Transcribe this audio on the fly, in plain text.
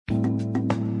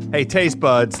Hey, Taste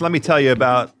Buds, let me tell you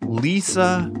about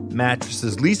Leesa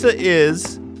Mattresses. Leesa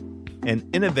is an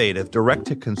innovative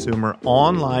direct-to-consumer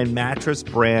online mattress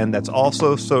brand that's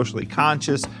also socially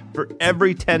conscious. For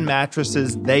every 10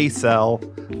 mattresses they sell,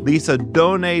 Leesa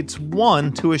donates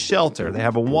one to a shelter. They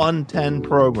have a 1-10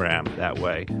 program that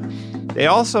way. They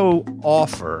also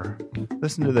offer,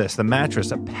 listen to this, the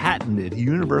mattress, a patented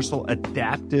universal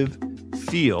adaptive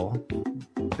feel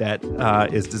that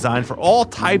is designed for all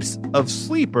types of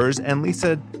sleepers, and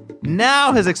Leesa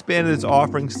now has expanded its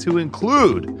offerings to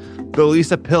include the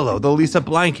Leesa pillow, the Leesa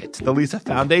blanket, the Leesa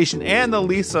foundation, and the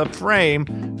Leesa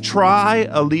frame. Try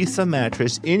a Leesa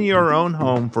mattress in your own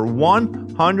home for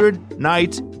 100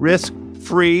 nights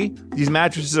risk-free. These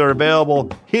mattresses are available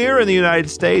here in the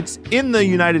United States, in the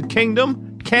United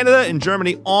Kingdom, Canada, and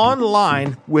Germany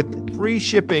online with free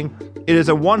shipping. It is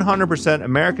a 100%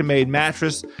 American-made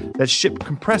mattress that's shipped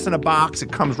compressed in a box.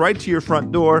 It comes right to your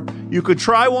front door. You could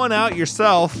try one out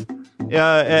yourself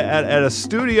at a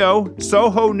studio,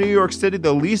 Soho, New York City,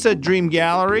 the Leesa Dream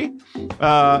Gallery,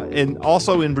 and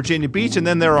also in Virginia Beach. And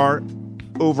then there are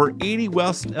over 80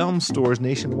 West Elm stores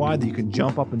nationwide that you can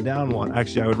jump up and down one.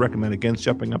 Actually, I would recommend against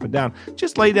jumping up and down.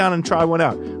 Just lay down and try one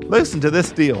out. Listen to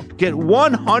this deal. Get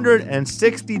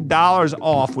 $160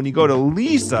 off when you go to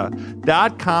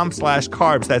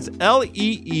Leesa.com/carbs. That's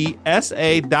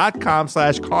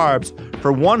LEESA.com/carbs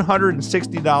for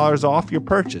 $160 off your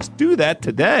purchase. Do that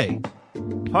today.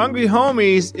 Hungry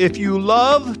homies, if you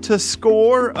love to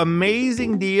score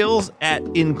amazing deals at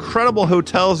incredible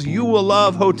hotels, you will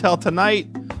love Hotel Tonight.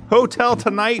 Hotel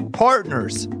Tonight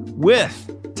partners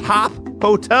with top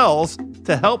hotels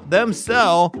to help them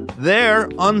sell their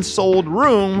unsold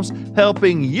rooms,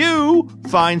 helping you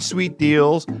find sweet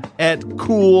deals at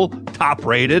cool,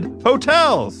 top-rated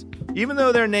hotels. Even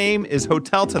though their name is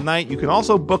Hotel Tonight, you can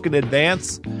also book in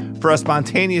advance for a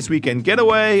spontaneous weekend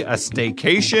getaway, a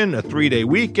staycation, a 3-day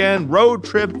weekend, road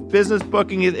trip, business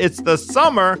booking. It's the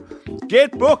summer.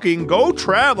 Get booking, go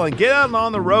traveling, get out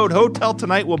on the road. Hotel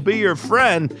Tonight will be your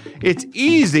friend. It's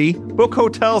easy. Book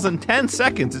hotels in 10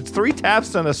 seconds. It's 3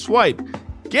 taps and a swipe.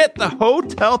 Get the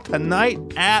Hotel Tonight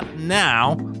app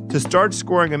now to start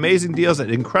scoring amazing deals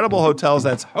at incredible hotels.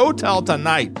 That's Hotel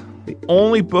Tonight, the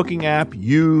only booking app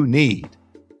you need.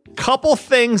 Couple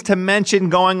things to mention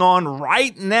going on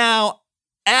right now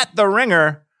at The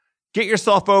Ringer. Get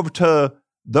yourself over to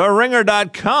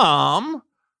theringer.com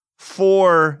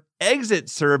for exit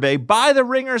survey by The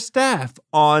Ringer staff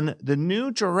on the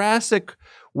new Jurassic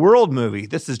World movie.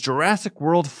 This is Jurassic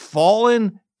World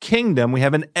Fallen Kingdom. We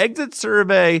have an exit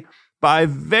survey by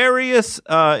various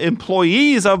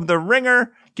employees of The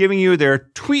Ringer giving you their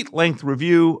tweet-length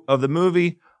review of the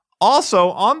movie. Also,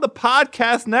 on the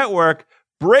podcast network,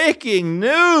 breaking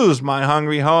news, my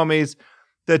hungry homies.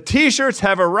 The t-shirts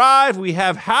have arrived. We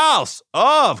have House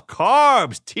of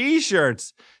Carbs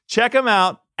t-shirts. Check them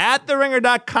out at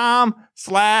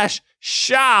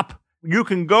theringer.com/shop. You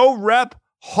can go rep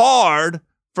hard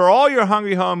for all your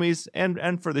hungry homies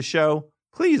and for the show.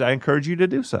 Please, I encourage you to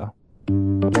do so.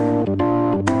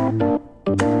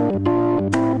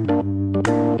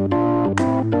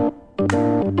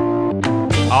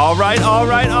 All right.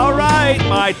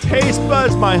 My taste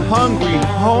buds, my hungry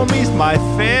homies, my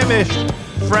famished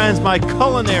friends, my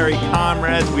culinary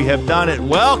comrades, we have done it.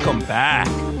 Welcome back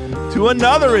to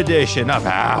another edition of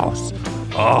House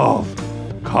of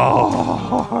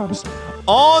Carbs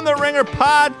on the Ringer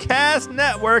Podcast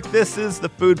Network. This is the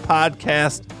food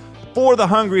podcast for the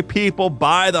hungry people,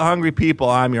 by the hungry people.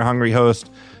 I'm your hungry host,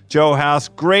 Joe House.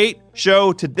 Great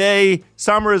show today.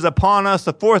 Summer is upon us.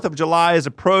 The 4th of July is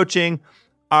approaching.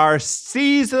 Our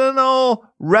seasonal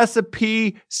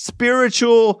recipe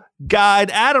spiritual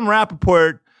guide, Adam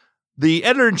Rappaport, the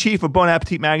editor-in-chief of Bon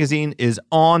Appetit magazine, is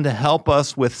on to help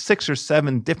us with 6 or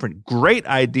 7 different great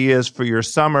ideas for your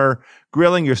summer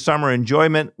grilling, your summer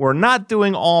enjoyment. We're not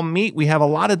doing all meat. We have a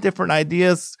lot of different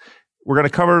ideas. We're going to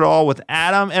cover it all with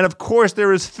Adam. And of course,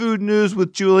 there is food news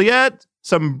with Juliet,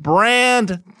 some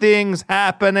brand things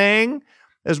happening,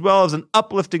 as well as an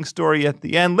uplifting story at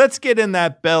the end. Let's get in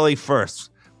that belly first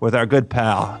with our good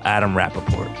pal, Adam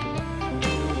Rappaport.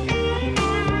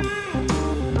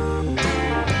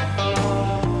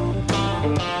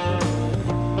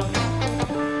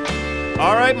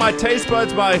 All right, my taste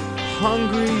buds, my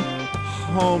hungry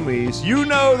homies. You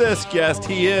know this guest.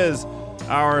 He is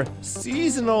our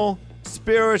seasonal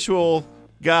spiritual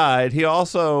guide. He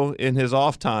also, in his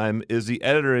off time, is the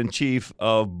editor-in-chief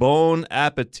of Bon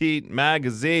Appetit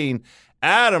magazine.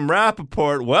 Adam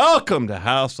Rappaport, welcome to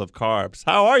House of Carbs.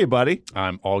 How are you, buddy?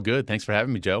 I'm all good. Thanks for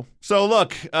having me, Joe. So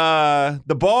look,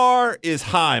 the bar is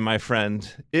high, my friend.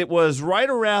 It was right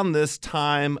around this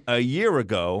time a year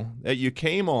ago that you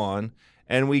came on,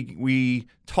 and we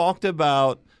talked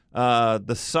about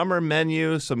the summer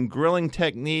menu, some grilling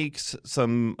techniques,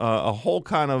 some a whole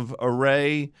kind of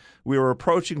array. We were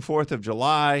approaching 4th of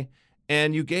July.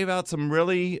 And you gave out some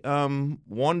really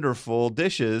wonderful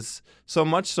dishes, so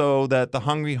much so that the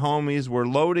Hungry Homies were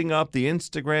loading up the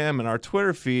Instagram and our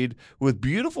Twitter feed with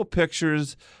beautiful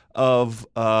pictures of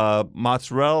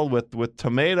mozzarella with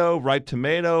tomato, ripe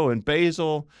tomato, and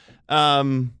basil.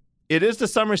 It is the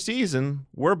summer season.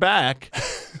 We're back.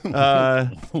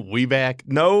 We back.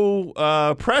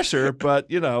 No pressure,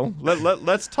 but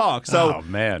let's talk. So,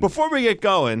 man, before we get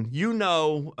going,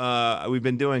 we've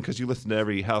been doing, because you listen to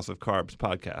every House of Carbs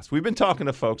podcast, we've been talking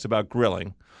to folks about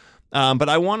grilling, but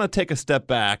I want to take a step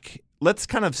back. Let's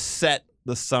kind of set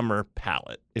the summer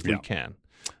palate, if we can.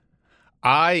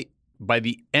 By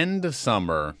the end of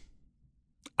summer,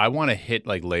 I want to hit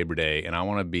like Labor Day, and I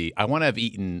want to have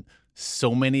eaten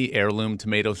so many heirloom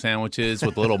tomato sandwiches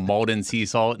with a little Maldon sea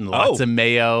salt and lots of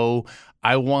mayo.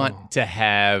 I want to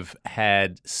have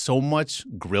had so much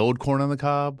grilled corn on the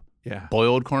cob,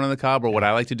 boiled corn on the cob, or what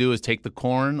I like to do is take the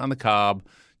corn on the cob,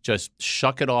 just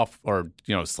shuck it off, or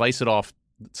slice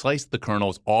the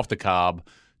kernels off the cob,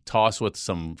 toss with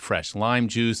some fresh lime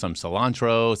juice, some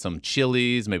cilantro, some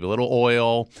chilies, maybe a little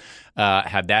oil.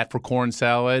 Have that for corn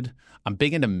salad. I'm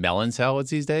big into melon salads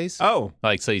these days. Oh.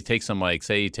 So you take some,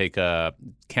 say you take a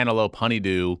cantaloupe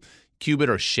honeydew, cube it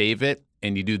or shave it,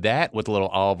 and you do that with a little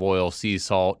olive oil, sea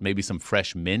salt, maybe some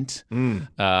fresh mint.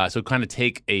 So kind of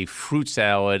take a fruit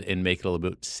salad and make it a little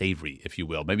bit savory, if you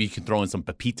will. Maybe you can throw in some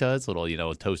pepitas,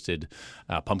 little, toasted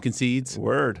pumpkin seeds.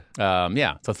 Word.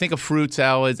 So think of fruit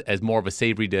salads as more of a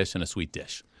savory dish and a sweet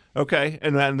dish. Okay,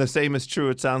 and then the same is true,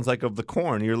 it sounds like, of the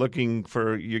corn. You're looking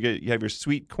for, you have your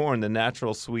sweet corn, the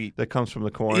natural sweet that comes from the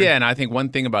corn. Yeah, and I think one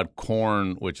thing about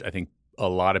corn, which I think a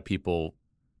lot of people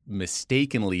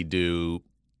mistakenly do,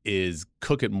 is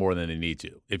cook it more than they need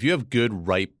to. If you have good,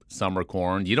 ripe summer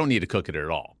corn, you don't need to cook it at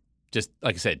all. Just,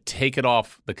 like I said, take it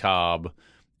off the cob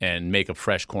and make a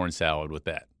fresh corn salad with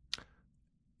that.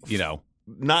 You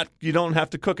don't have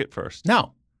to cook it first.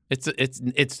 No.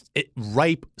 It's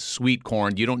ripe sweet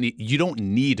corn. You don't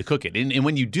need to cook it. And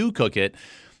when you do cook it,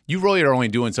 you really are only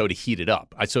doing so to heat it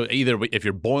up. So either if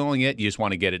you're boiling it, you just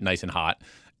want to get it nice and hot,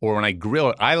 or when I grill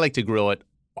it, I like to grill it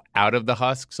out of the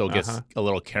husk, so it gets a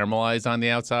little caramelized on the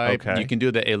outside. Okay. You can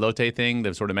do the elote thing,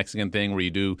 the sort of Mexican thing where you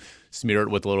do smear it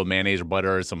with a little mayonnaise or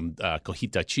butter, some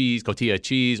cotija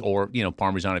cheese, or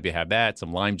Parmesan if you have that,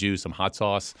 some lime juice, some hot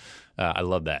sauce. I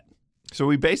love that. So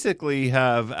we basically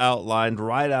have outlined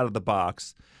right out of the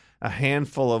box a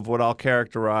handful of what I'll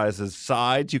characterize as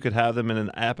sides. You could have them in an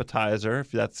appetizer if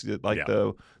that's like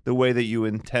the way that you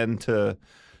intend to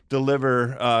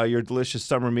deliver your delicious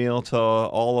summer meal to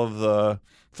all of the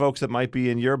folks that might be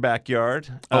in your backyard.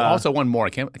 Also one more.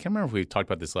 I can't remember if we talked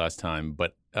about this last time,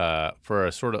 but for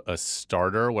a sort of a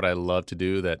starter, what I love to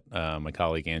do that my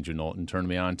colleague Andrew Knowlton turned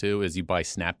me on to is you buy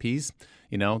snap peas.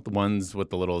 The ones with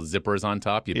the little zippers on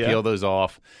top. You peel those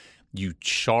off. You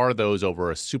char those over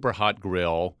a super hot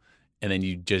grill, and then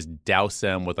you just douse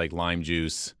them with like lime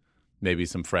juice, maybe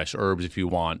some fresh herbs if you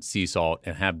want, sea salt,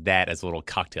 and have that as a little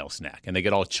cocktail snack. And they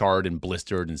get all charred and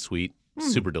blistered and sweet.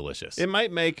 Super delicious. It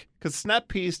might make, because snap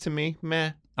peas to me,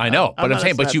 meh. I know, but I'm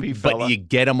saying, but you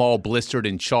get them all blistered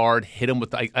and charred. Hit them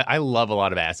with. I love a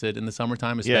lot of acid in the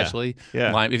summertime, especially.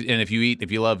 Yeah. Lime, and if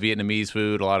you love Vietnamese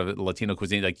food, a lot of Latino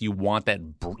cuisine, like you want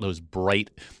those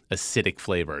bright acidic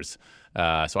flavors.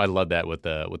 So I love that with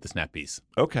the snap peas.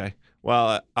 Okay.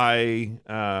 Well,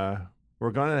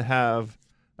 we're going to have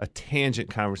a tangent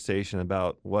conversation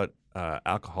about what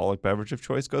alcoholic beverage of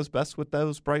choice goes best with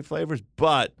those bright flavors,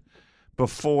 but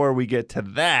before we get to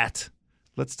that,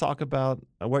 let's talk about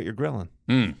what you're grilling.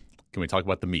 Can we talk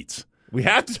about the meats? We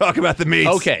have to talk about the meats.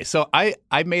 Okay, so I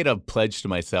made a pledge to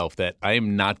myself that I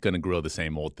am not going to grill the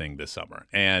same old thing this summer.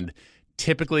 And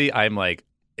typically I'm like,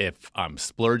 if I'm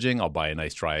splurging, I'll buy a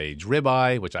nice dry-aged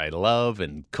ribeye, which I love,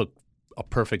 and cook a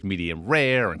perfect medium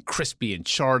rare and crispy and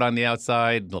charred on the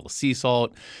outside, a little sea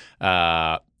salt.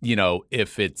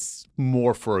 If it's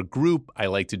more for a group, I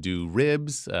like to do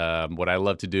ribs. What I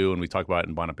love to do, and we talk about it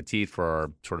in Bon Appetit for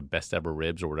our sort of best ever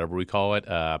ribs or whatever we call it,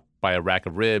 buy a rack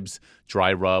of ribs,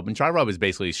 dry rub. And dry rub is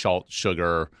basically salt,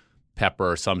 sugar,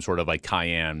 pepper, some sort of like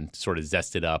cayenne, sort of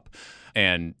zested up,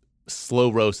 and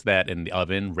slow roast that in the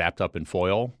oven, wrapped up in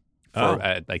foil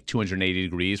at like 280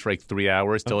 degrees for like 3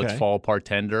 hours till it's fall apart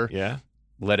tender. Yeah.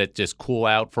 let it just cool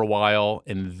out for a while,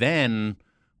 and then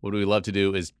what we love to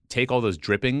do is take all those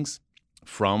drippings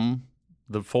from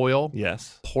the foil,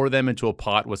 Yes. pour them into a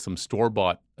pot with some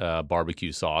store-bought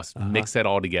barbecue sauce, mix that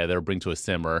all together, bring to a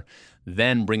simmer,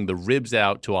 then bring the ribs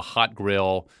out to a hot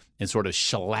grill and sort of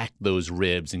shellac those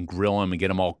ribs and grill them and get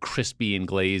them all crispy and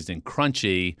glazed and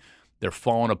crunchy. They're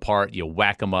falling apart. You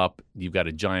whack them up. You've got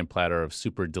a giant platter of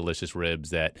super delicious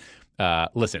ribs that,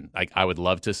 listen, I would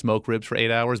love to smoke ribs for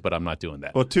 8 hours, but I'm not doing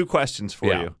that. Well, 2 questions for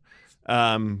Yeah. you.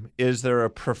 Is there a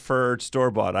preferred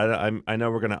store-bought? I know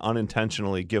we're going to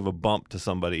unintentionally give a bump to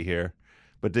somebody here,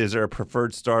 but is there a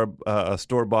preferred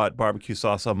store-bought barbecue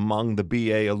sauce among the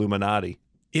BA Illuminati?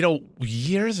 You know,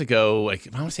 years ago, I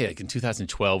want to say in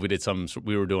 2012,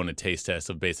 we were doing a taste test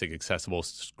of basic accessible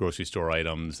grocery store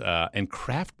items, and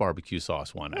Kraft barbecue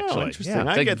sauce won, actually. Interesting. Yeah,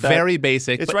 I it's get that. very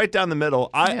basic. It's but right down the middle.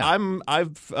 Yeah.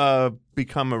 I've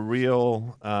become a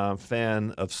real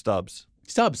fan of Stubbs.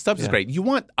 Stubbs is Yeah. great. You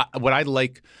want what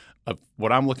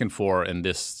I'm looking for in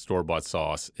this store-bought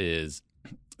sauce is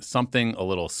something a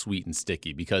little sweet and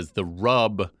sticky because the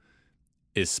rub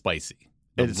is spicy.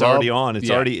 It's already on. It's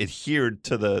yeah. already adhered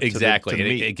to the Exactly. To the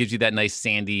And meat. it gives you that nice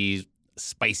sandy,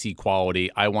 spicy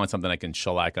quality. I want something I can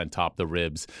shellac on top of the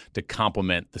ribs to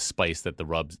complement the spice that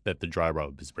the dry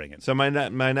rub is bringing. So my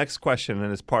next question,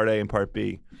 and it's part A and part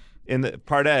B. In the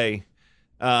part A,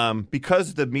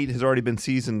 because the meat has already been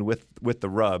seasoned with the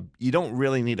rub, you don't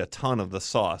really need a ton of the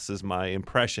sauce. Is my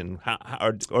impression,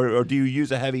 or do you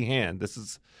use a heavy hand?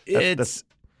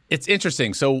 It's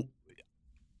interesting. So,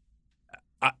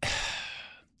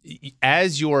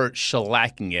 as you're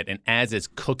shellacking it and as it's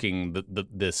cooking,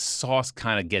 the sauce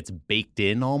kind of gets baked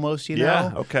in almost. You know.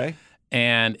 Yeah. Okay.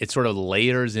 And it sort of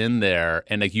layers in there,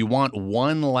 and like you want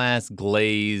one last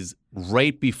glaze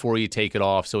right before you take it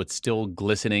off, so it's still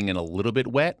glistening and a little bit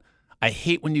wet. I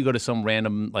hate when you go to some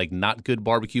random like not good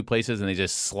barbecue places and they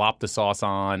just slop the sauce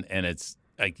on, and it's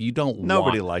like you don't.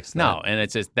 Nobody likes that. No, and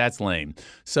it's just that's lame.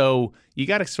 So you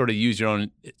got to sort of use your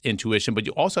own intuition, but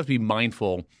you also have to be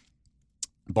mindful.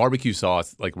 Barbecue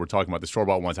sauce, like we're talking about, the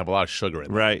store-bought ones have a lot of sugar in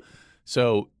them. Right.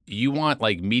 So you want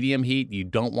like medium heat. You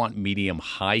don't want medium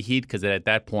high heat because at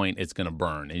that point it's going to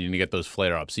burn and you're going to get those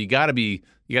flare ups. So you got to be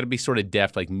sort of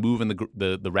deft, like moving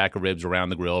the rack of ribs around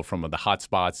the grill from the hot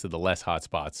spots to the less hot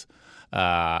spots.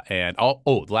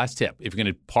 The last tip: if you're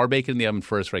going to par bake it in the oven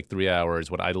first for like 3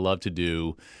 hours, what I love to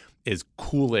do is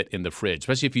cool it in the fridge,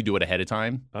 especially if you do it ahead of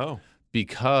time. Oh.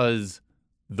 Because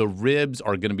the ribs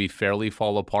are going to be fairly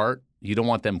fall apart. You don't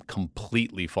want them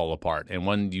completely fall apart. And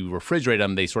when you refrigerate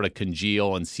them, they sort of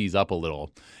congeal and seize up a little.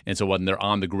 And so when they're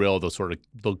on the grill,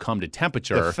 they'll come to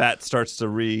temperature. The fat starts to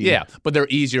Yeah, but they're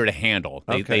easier to handle.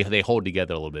 Okay. They hold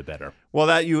together a little bit better. Well,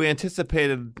 that you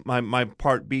anticipated my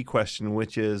part B question,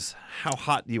 which is how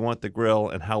hot do you want the grill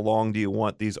and how long do you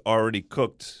want these already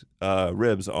cooked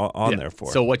ribs on there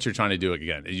for? So what you're trying to do,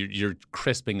 again, you're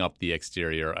crisping up the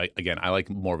exterior. I like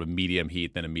more of a medium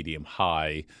heat than a medium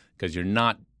high because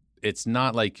it's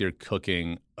not like you're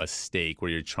cooking a steak where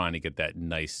you're trying to get that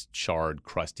nice charred,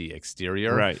 crusty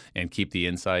exterior Right. and keep the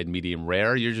inside medium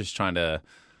rare. You're just trying to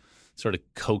sort of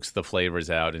coax the flavors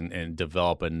out and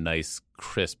develop a nice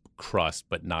crisp crust,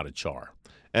 but not a char.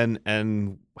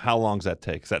 And how long does that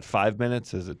take? Is that 5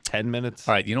 minutes? Is it 10 minutes?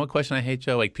 All right, you know what question I hate,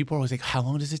 Joe? Like people are always like, "How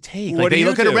long does it take?" What Like do they you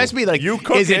look at a do? recipe like, You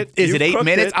cook "Is it it. is it You 8 cooked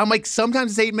minutes?" it. I'm like,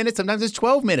 sometimes it's 8 minutes, sometimes it's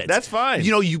 12 minutes. That's fine.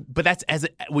 You know, but that's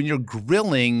when you're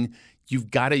grilling. You've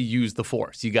got to use the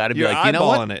force. You got to be You're like, you know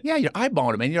what? eyeballing it. Yeah, you're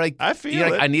eyeballing it, and you're like, I feel you're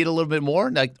like, it. I need a little bit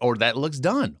more, like, or that looks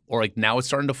done, or like now it's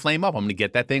starting to flame up. I'm going to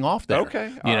get that thing off there. Okay.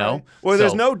 you all know. right. Well,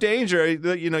 there's So- no danger.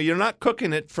 You know, you're not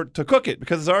cooking it to cook it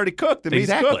because it's already cooked. The meat's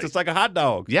Exactly. cooked. It's like a hot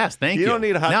dog. Yes, thank you. You don't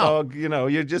need a hot No. dog. You know,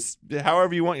 you're just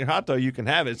however you want your hot dog, you can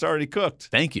have it. It's already cooked.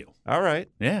 Thank you. All right.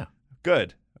 Yeah.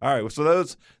 Good. All right. So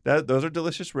those are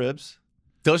delicious ribs.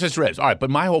 Delicious ribs. All right, but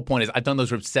my whole point is I've done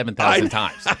those ribs 7,000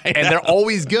 times, I and they're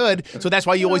always good. So that's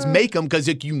why you always make them because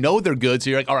you know they're good. So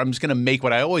you're like, all right, I'm just going to make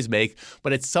what I always make.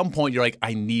 But at some point, you're like,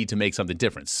 I need to make something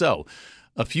different. So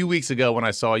a few weeks ago when I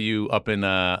saw you up in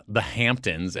the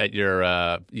Hamptons at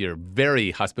your very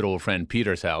hospitable friend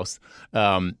Peter's house,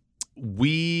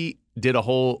 we did a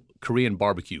whole Korean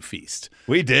barbecue feast.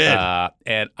 We did.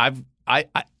 And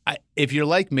if you're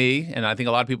like me, and I think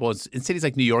a lot of people in cities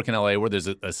like New York and LA, where there's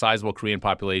a sizable Korean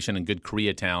population and good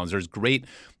Korea towns, there's great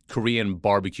Korean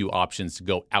barbecue options to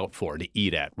go out for, to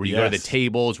eat at, where you go to the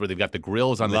tables, where they've got the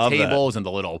grills on Love the that. tables and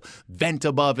the little vent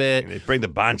above it. They bring the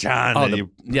banchan. Oh, and the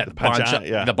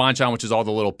banchan, the banchan, which is all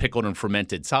the little pickled and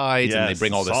fermented sides, and they Yes,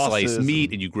 bring all the sauces sliced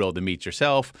meat, and you grill the meat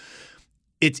yourself.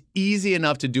 It's easy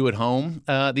enough to do at home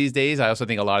these days. I also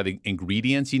think a lot of the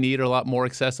ingredients you need are a lot more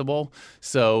accessible.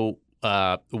 So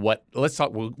let's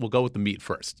talk. We'll go with the meat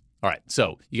first. All right,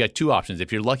 so you got two options.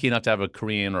 If you're lucky enough to have a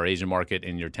Korean or Asian market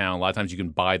in your town, a lot of times you can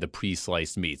buy the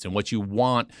pre-sliced meats. And what you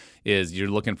want is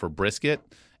you're looking for brisket,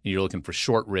 and you're looking for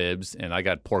short ribs, and I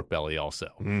got pork belly also.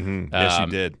 Mm-hmm. Yes, you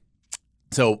did.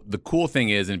 So the cool thing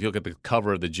is, and if you look at the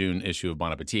cover of the June issue of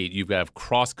Bon Appetit, you've got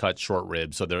cross-cut short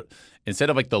ribs. So they're instead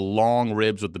of like the long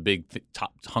ribs with the big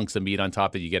top hunks of meat on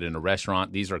top that you get in a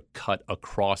restaurant, these are cut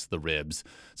across the ribs.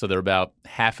 So they're about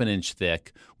half an inch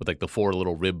thick with like the 4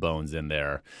 little rib bones in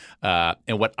there.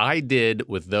 And what I did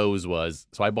with those was,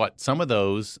 so I bought some of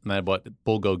those, and then I bought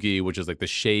bulgogi, which is like the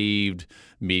shaved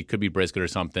meat, could be brisket or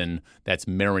something, that's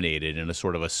marinated in a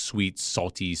sort of a sweet,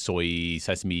 salty, soy,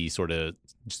 sesame sort of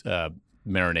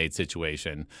marinade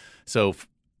situation. So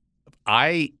all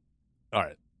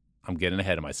right, I'm getting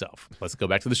ahead of myself. Let's go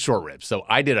back to the short ribs. So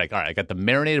I did like, all right, I got the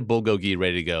marinated bulgogi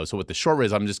ready to go. So with the short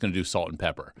ribs, I'm just going to do salt and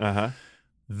pepper. Uh-huh.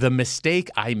 The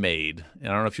mistake I made, and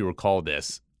I don't know if you recall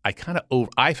this, I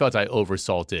felt I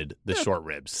oversalted the short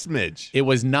ribs. Smidge. It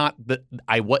was not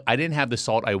I didn't have the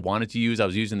salt I wanted to use. I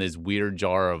was using this weird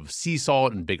jar of sea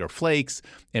salt and bigger flakes.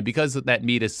 And because that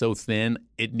meat is so thin,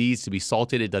 it needs to be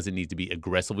salted. It doesn't need to be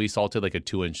aggressively salted like a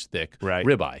 2-inch thick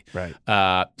ribeye.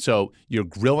 Right. So you're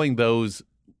grilling those.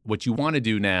 What you want to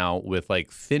do now with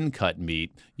like thin cut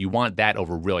meat, you want that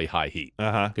over really high heat.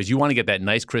 Because you want to get that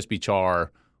nice crispy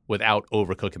char without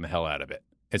overcooking the hell out of it.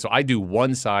 And so I do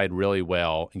one side really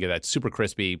well and get that super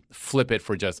crispy, flip it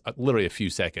for just literally a few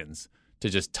seconds to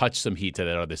just touch some heat to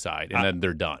that other side, and then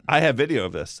they're done. I have video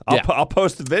of this. I'll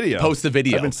post the video. Post the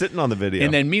video. I've been sitting on the video.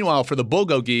 And then meanwhile, for the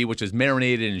bulgogi, which is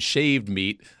marinated and shaved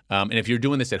meat, and if you're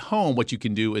doing this at home, what you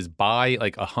can do is buy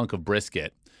like a hunk of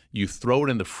brisket. You throw it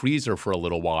in the freezer for a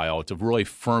little while to really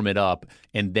firm it up,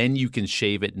 and then you can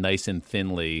shave it nice and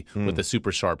thinly with a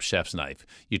super sharp chef's knife.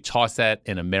 You toss that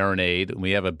in a marinade. And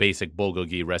we have a basic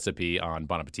bulgogi recipe on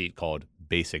Bon Appetit called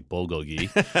Basic Bulgogi,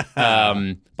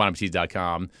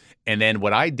 bonappetit.com. And then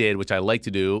what I did, which I like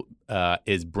to do,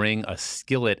 is bring a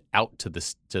skillet out to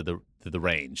the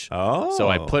range. Oh. So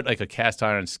I put like a cast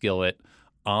iron skillet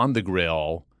on the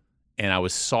grill, and I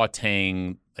was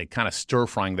sautéing, like kind of stir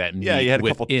frying that meat. Yeah, you had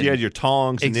you had your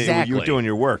tongs, and you were doing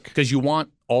your work. Because you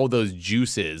want all those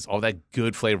juices, all that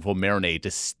good flavorful marinade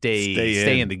to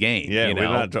stay in the game. Yeah, you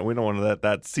know? we don't want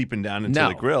that seeping down into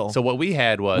the grill. So what we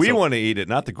had was we want to eat it,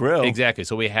 not the grill. Exactly.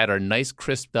 So we had our nice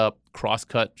crisped up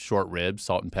cross-cut short ribs,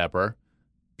 salt and pepper,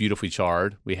 beautifully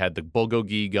charred. We had the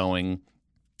bulgogi going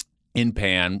in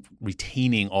pan,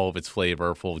 retaining all of its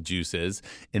flavorful juices,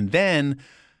 and then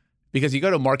because you go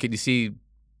to a market, you see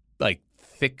like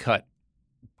thick cut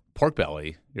pork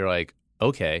belly, you're like,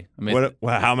 okay. I mean,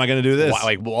 how am I going to do this?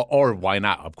 Or why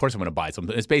not? Of course, I'm going to buy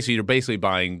something. You're basically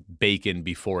buying bacon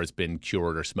before it's been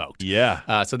cured or smoked.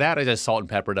 Yeah. So that I just salt and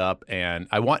peppered up, and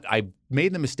I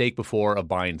made the mistake before of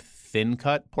buying thin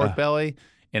cut pork belly,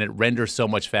 and it renders so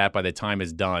much fat by the time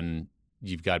it's done.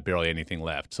 You've got barely anything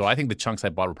left. So I think the chunks I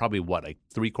bought were probably like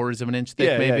 3/4 of an inch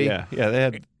thick, maybe. Yeah. They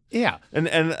had. Yeah.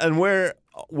 And where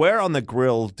on the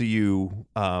grill do you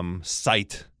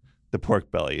sight the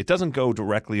pork belly? It doesn't go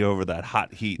directly over that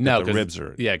hot heat that the ribs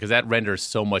are. Yeah, because that renders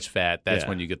so much fat. That's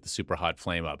when you get the super hot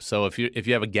flame up. So if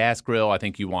you have a gas grill, I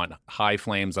think you want high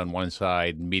flames on one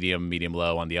side, medium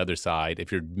low on the other side.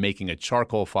 If you're making a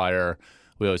charcoal fire,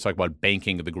 we always talk about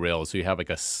banking the grill. So you have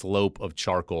like a slope of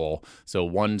charcoal. So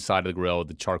one side of the grill,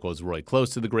 the charcoal is really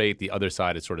close to the grate. The other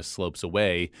side, it sort of slopes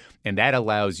away. And that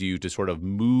allows you to sort of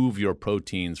move your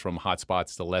proteins from hot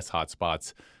spots to less hot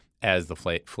spots as the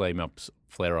flare-ups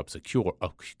occur.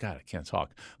 Oh, God, I can't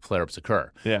talk. Flare-ups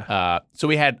occur. Yeah. So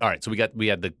we had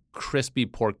the crispy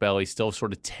pork belly, still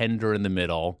sort of tender in the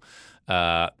middle,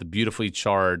 the beautifully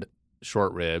charred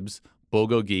short ribs,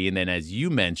 bulgogi, and then as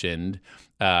you mentioned,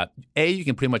 you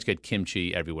can pretty much get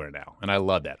kimchi everywhere now, and I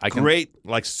love that. Great,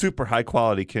 like super high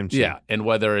quality kimchi. Yeah, and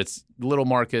whether it's little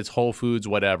markets, Whole Foods,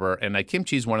 whatever, and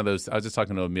kimchi is one of those. I was just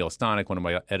talking to Emil Stanek, one of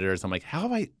my editors. I'm like, how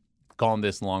have I gone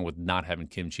this long with not having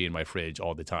kimchi in my fridge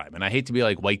all the time? And I hate to be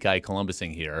like white guy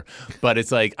Columbusing here, but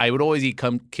it's like I would always eat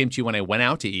kimchi when I went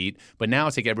out to eat, but now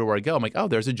it's like everywhere I go, I'm like, oh,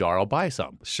 there's a jar, I'll buy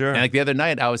some. Sure. And like the other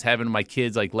night, I was having my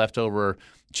kids like leftover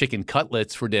chicken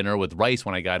cutlets for dinner with rice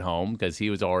when I got home because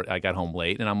I got home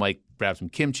late, and I'm like, grab some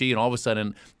kimchi, and all of a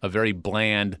sudden a very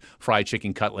bland fried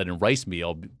chicken cutlet and rice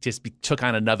meal just took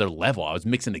on another level. I was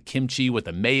mixing the kimchi with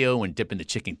the mayo and dipping the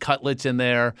chicken cutlets in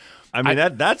there. I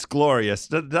mean, that's glorious.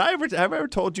 Have I ever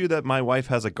told you that my wife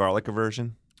has a garlic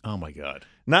aversion? Oh my God!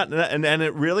 And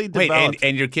it really Wait, developed.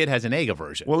 and your kid has an egg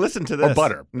aversion. Well, listen to this. Or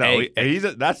butter. No,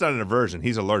 that's not an aversion.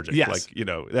 He's allergic. Yes.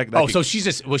 Like, So she's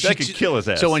just that could kill his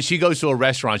ass. So when she goes to a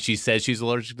restaurant, she says she's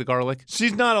allergic to garlic.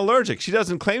 She's not allergic. She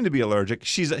doesn't claim to be allergic.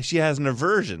 She has an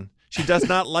aversion. She does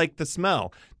not like the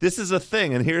smell. This is a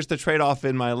thing, and here's the trade-off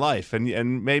in my life.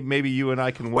 And maybe you and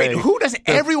I can weigh. Wait, who does?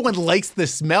 Everyone likes the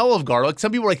smell of garlic.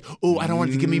 Some people are like, "Oh, I don't want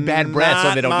it to give me bad breath,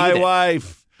 so they don't eat it." My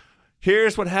wife.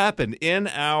 Here's what happened in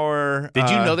our. Did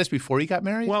you know this before you got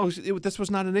married? Well, this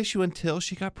was not an issue until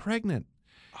she got pregnant.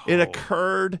 It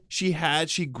occurred. She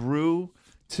grew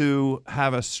to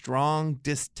have a strong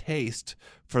distaste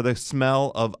for the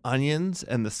smell of onions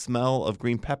and the smell of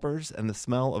green peppers and the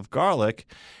smell of garlic.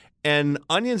 And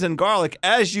onions and garlic,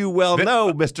 as you well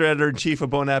know, Mr. Editor-in-Chief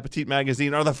of Bon Appetit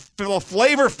magazine, are the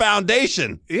flavor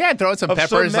foundation. Yeah, throw in some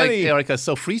peppers, many, like a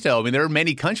sofrito. I mean, there are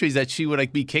many countries that she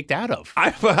would be kicked out of.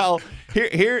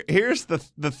 Here's the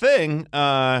thing.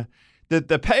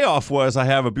 The payoff was I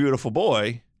have a beautiful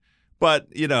boy, but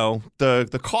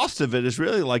the cost of it is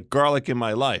really like garlic in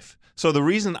my life. So the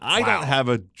reason I don't have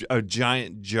a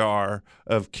giant jar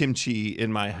of kimchi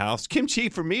in my house, kimchi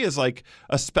for me is like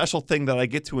a special thing that I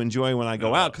get to enjoy when I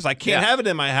go out because I can't have it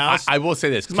in my house. I will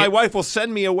say this. My wife will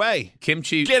send me away.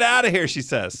 Kimchi. Get out of here, she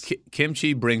says.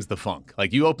 Kimchi brings the funk.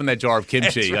 Like you open that jar of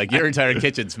kimchi, like your entire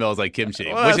kitchen smells like kimchi,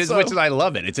 Well, which is I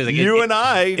love it. It's like and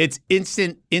I. It's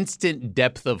instant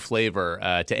depth of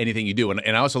flavor to anything you do,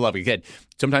 and I also love it. Again,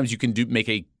 sometimes you can make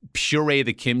a puree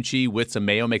the kimchi with some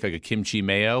mayo, make like a kimchi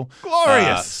mayo.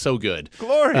 Glorious. So good.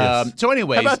 Glorious. So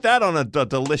anyways. How about that on a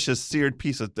delicious seared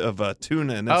piece of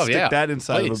tuna and then stick that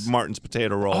inside of a Martin's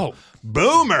potato roll? Oh.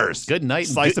 Boomers. Good night.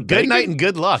 Slice of bacon. Good night and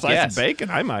good luck. Slice of bacon,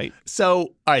 I might. So,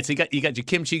 all right, so you got your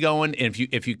kimchi going, and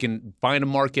if you can find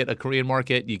a Korean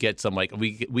market, you get some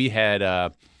we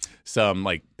had some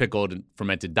like pickled and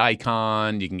fermented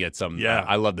daikon. You can get some. Yeah.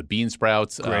 I love the bean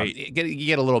sprouts. Great. You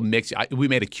get a little mix. We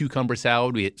made a cucumber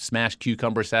salad. We smashed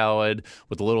cucumber salad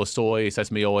with a little soy,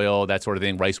 sesame oil, that sort of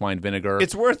thing. Rice wine vinegar.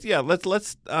 It's worth. Yeah.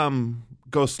 Let's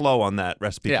go slow on that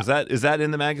recipe. Yeah. Is that in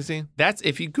the magazine? That's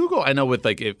if you Google. I know with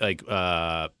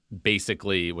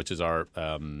Basically, which is our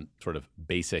sort of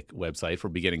basic website for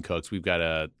beginning cooks, we've got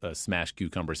a smashed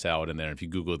cucumber salad in there. If you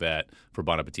Google that for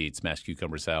Bon Appetit, smashed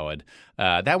cucumber salad.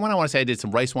 That one I want to say I did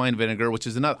some rice wine vinegar, which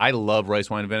is another. I love rice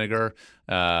wine vinegar.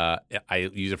 I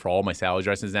use it for all my salad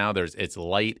dressings now. It's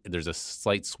light. There's a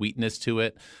slight sweetness to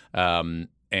it.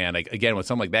 And again, with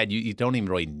something like that, you don't even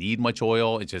really need much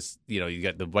oil. It's just, you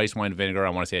got the rice wine vinegar. I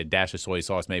want to say a dash of soy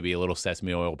sauce, maybe a little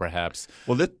sesame oil, perhaps.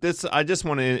 Well, this I just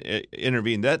want to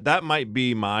intervene. That might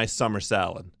be my summer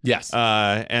salad. Yes.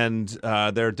 And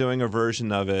they're doing a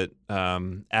version of it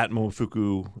at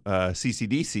Momofuku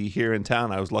CCDC here in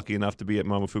town. I was lucky enough to be at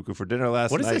Momofuku for dinner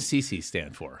last night. What does the CC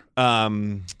stand for?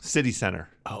 City Center.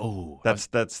 Oh, that's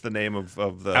the name of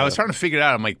the. I was trying to figure it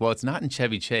out. I'm like, well, it's not in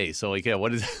Chevy Chase, so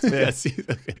what is? Yeah.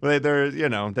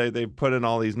 They put in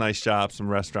all these nice shops, some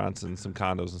restaurants, and some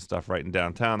condos and stuff right in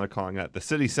downtown. They're calling that the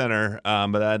City Center,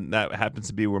 but that happens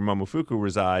to be where Momofuku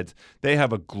resides. They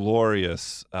have a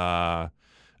glorious.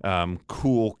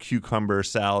 Cool cucumber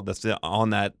salad that's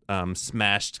on that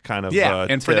smashed kind of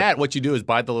and for tip. that, what you do is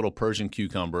buy the little Persian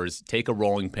cucumbers, take a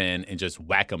rolling pin, and just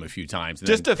whack them a few times.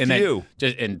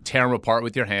 And tear them apart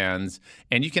with your hands.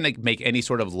 And you can make any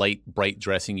sort of light, bright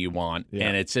dressing you want. Yeah.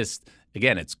 And it's just,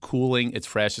 again, it's cooling, it's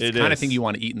fresh. It's the kind of thing you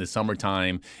want to eat in the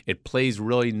summertime. It plays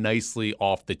really nicely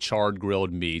off the charred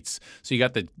grilled meats. So you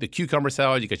got the cucumber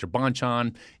salad, you got your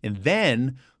banchan, and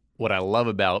then what I love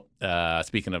about,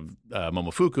 speaking of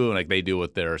Momofuku, and like they do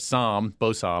with their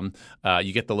bosam,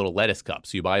 you get the little lettuce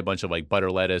cups. So you buy a bunch of like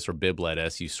butter lettuce or bib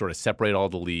lettuce. You sort of separate all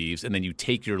the leaves, and then you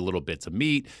take your little bits of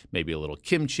meat, maybe a little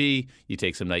kimchi.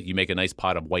 You make a nice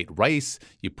pot of white rice.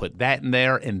 You put that in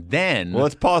there, and then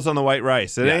let's pause on the white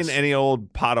rice. It ain't any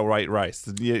old pot of white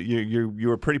rice. You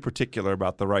were pretty particular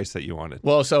about the rice that you wanted.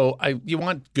 Well, so you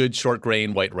want good short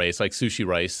grain white rice, like sushi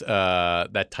rice,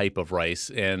 that type of rice,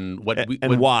 and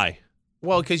why?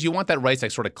 Well, because you want that rice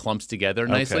that sort of clumps together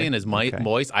nicely and is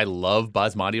moist. I love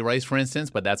basmati rice, for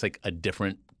instance, but that's like a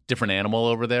different animal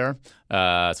over there.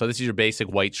 So this is your basic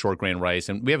white short grain rice,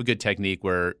 and we have a good technique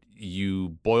where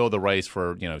you boil the rice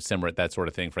for, simmer it, that sort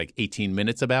of thing, for like 18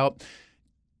 minutes about.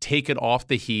 Take it off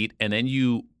the heat, and then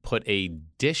you put a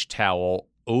dish towel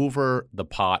over the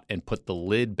pot and put the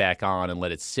lid back on and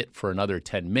let it sit for another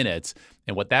 10 minutes.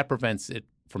 And what that prevents it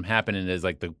from happening is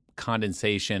like the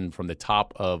condensation from the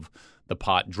top of the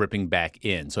pot dripping back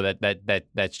in, so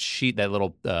that sheet, that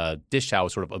little dish towel,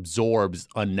 sort of absorbs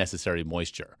unnecessary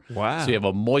moisture. Wow. So you have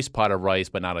a moist pot of rice,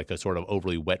 but not like a sort of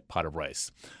overly wet pot of rice.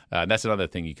 That's another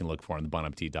thing you can look for on the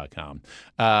bonappetit.com.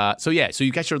 So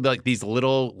you got your these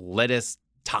little lettuce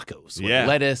tacos with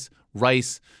lettuce,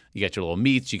 rice. You got your little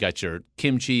meats. You got your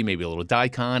kimchi, maybe a little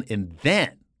daikon, and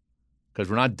then, because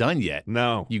we're not done yet,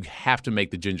 you have to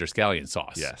make the ginger scallion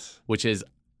sauce. Yes, which is,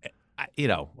 I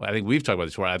think we've talked about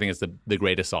this before. I think it's the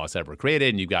greatest sauce ever created.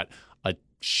 And you've got a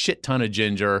shit ton of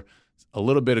ginger, a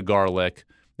little bit of garlic.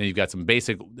 Then you've got some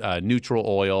basic neutral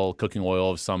oil, cooking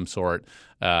oil of some sort.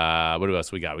 What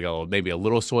else we got? We got maybe a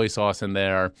little soy sauce in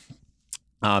there.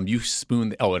 You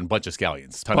spoon and a bunch of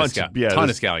scallions. Ton of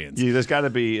scallions. Yeah, there's got to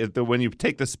be when you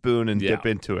take the spoon and dip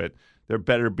into it, there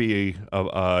better be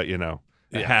a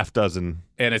half dozen.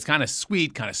 And it's kind of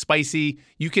sweet, kind of spicy.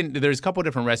 There's a couple of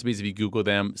different recipes if you Google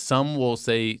them. Some will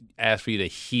ask for you to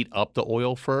heat up the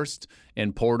oil first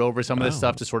and pour it over some of this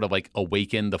stuff to sort of like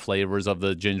awaken the flavors of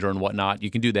the ginger and whatnot.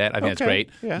 You can do that. I think that's great.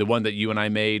 Yeah. The one that you and I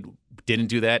made didn't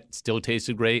do that. Still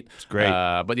tasted great. It's great.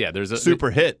 But yeah, there's a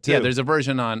super hit too. Yeah, there's a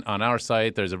version on our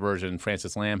site. There's a version.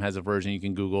 Francis Lamb has a version you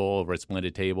can Google over at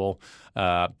Splendid Table.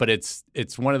 But it's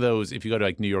one of those. If you go to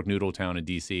like New York Noodle Town in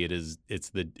DC,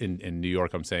 in New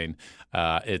York. I'm saying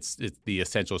it's the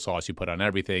essential sauce you put on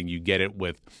everything. You get it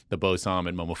with the Bosom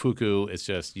and Momofuku. It's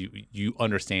just you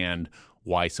understand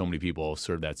why so many people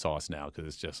serve that sauce now, because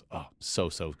it's just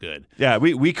so good. Yeah,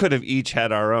 we could have each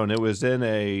had our own. It was in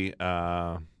a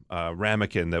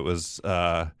ramekin that was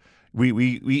we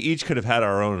each could have had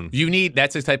our own.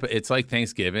 That's the type of, it's like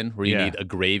Thanksgiving where you need a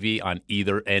gravy on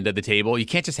either end of the table. You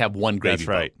can't just have one gravy. That's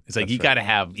right. It's like you gotta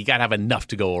have enough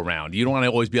to go around. You don't want to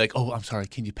always be like, oh, I'm sorry,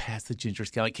 can you pass the ginger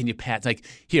scallion? Can you pass? It's like,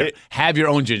 here, have your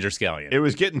own ginger scallion. It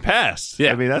was getting passed.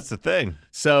 Yeah. I mean, that's the thing.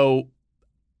 So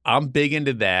I'm big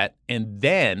into that. And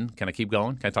then, can I keep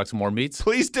going? Can I talk some more meats?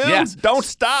 Please do. Yes. Don't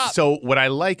stop. So what I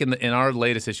like in our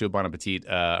latest issue of Bon Appetit,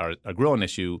 our grilling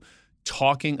issue,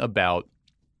 talking about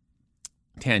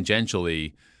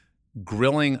tangentially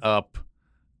grilling up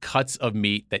cuts of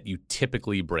meat that you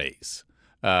typically braise,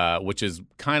 which is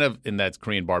kind of in that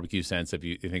Korean barbecue sense. If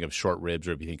you think of short ribs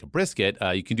or if you think of brisket,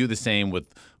 you can do the same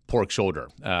with pork shoulder.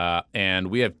 And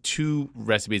we have two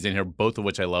recipes in here, both of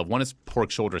which I love. One is pork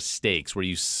shoulder steaks, where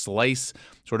you slice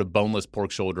sort of boneless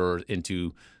pork shoulder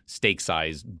into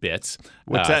steak-sized bits.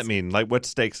 What's that mean? Like what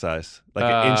steak size? Like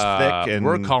an inch thick? And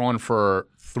we're calling for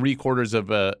 3/4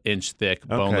 of an inch thick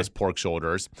boneless pork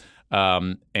shoulders.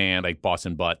 And like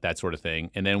Boston butt, that sort of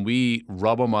thing. And then we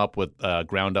rub them up with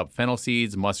ground up fennel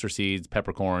seeds, mustard seeds,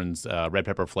 peppercorns, red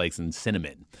pepper flakes, and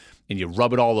cinnamon. And you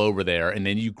rub it all over there, and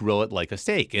then you grill it like a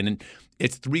steak. And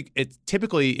it's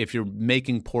typically, if you're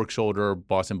making pork shoulder,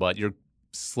 Boston butt, you're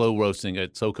slow roasting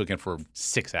it, slow cooking for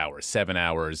 6 hours, 7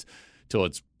 hours, till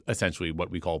it's essentially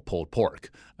what we call pulled pork.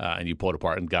 And you pull it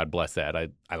apart, and God bless that.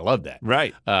 I love that.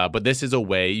 Right. But this is a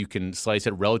way you can slice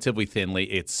it relatively thinly.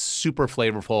 It's super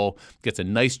flavorful, gets a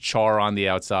nice char on the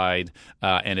outside,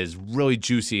 and is really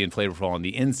juicy and flavorful on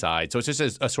the inside. So it's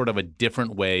just a sort of a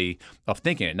different way of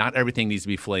thinking it. Not everything needs to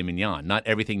be filet mignon. Not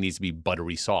everything needs to be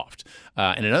buttery soft.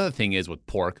 And another thing is with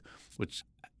pork, which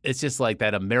it's just like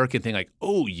that American thing, like,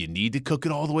 oh, you need to cook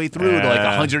it all the way through to like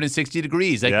 160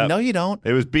 degrees. Like, no, you don't.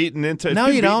 It was beaten into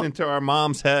into our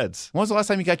moms' heads. When was the last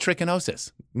time you got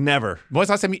trichinosis? Never. When was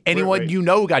the last time anyone you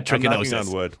know got trichinosis? I'm knocking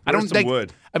on wood. Where's some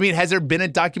wood? I mean, has there been a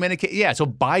documented case? Yeah, so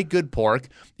buy good pork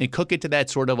and cook it to that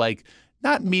sort of like,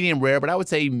 not medium rare, but I would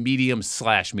say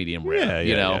medium/medium rare.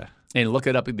 Yeah. And look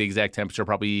it up at the exact temperature,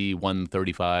 probably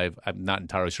 135. I'm not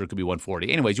entirely sure. It could be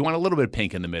 140. Anyways, you want a little bit of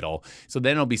pink in the middle. So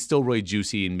then it'll be still really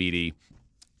juicy and meaty.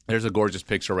 There's a gorgeous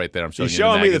picture right there. I'm showing you. You're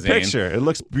showing me the picture. It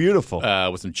looks beautiful.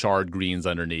 With some charred greens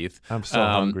underneath. I'm so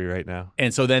hungry right now.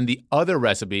 And so then the other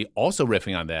recipe, also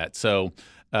riffing on that. So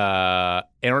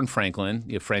Aaron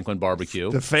Franklin, Franklin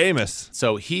Barbecue. The famous.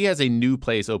 So he has a new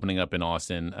place opening up in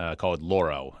Austin called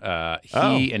Loro.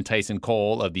 He and Tyson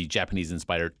Cole of the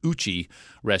Japanese-inspired Uchi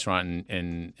restaurant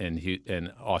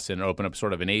in Austin open up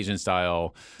sort of an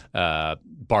Asian-style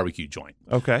barbecue joint.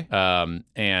 Okay.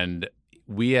 And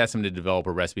we asked him to develop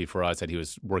a recipe for us that he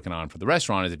was working on for the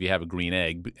restaurant. Is if you have a green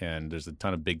egg, and there's a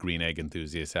ton of big green egg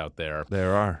enthusiasts out there.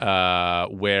 There are.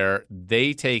 Where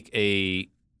they take a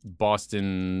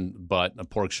Boston butt, a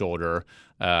pork shoulder,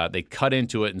 they cut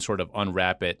into it and sort of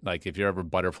unwrap it. Like if you ever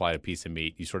butterfly a piece of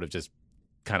meat, you sort of just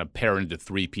kind of pare it into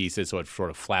 3 pieces so it sort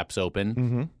of flaps open.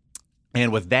 Mm-hmm.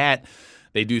 And with that,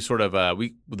 they do sort of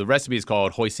the recipe is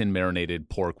called hoisin marinated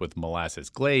pork with molasses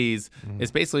glaze. Mm-hmm.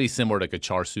 It's basically similar to like a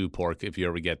char siu pork if you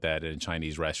ever get that in a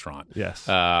Chinese restaurant. Yes.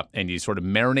 And you sort of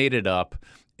marinate it up.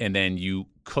 and then you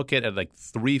cook it at like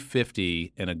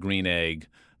 350 in a green egg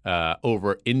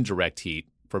over indirect heat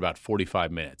for about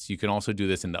 45 minutes. You can also do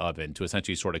this in the oven to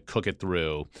essentially sort of cook it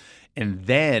through. And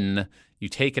then you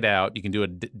take it out. You can do it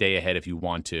a day ahead if you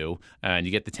want to. And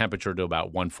you get the temperature to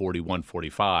about 140,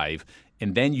 145.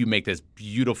 And then you make this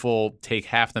beautiful, take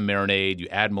half the marinade, you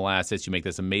add molasses, you make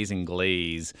this amazing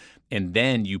glaze. And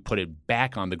then you put it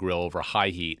back on the grill over high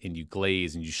heat, and you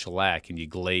glaze and you shellac and you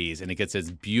glaze. And it gets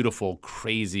this beautiful,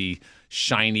 crazy,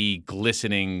 shiny,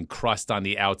 glistening crust on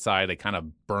the outside, like kind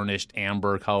of burnished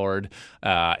amber colored.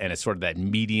 And it's sort of that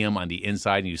medium on the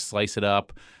inside, and you slice it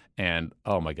up. And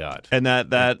oh my God. And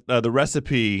the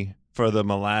recipe for the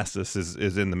molasses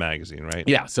is in the magazine, right?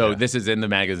 Yeah. So this is in the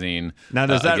magazine. Now,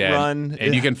 does that again, run?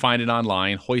 And you can find it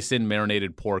online. Hoisin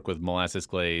marinated pork with molasses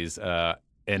glaze.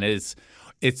 And it's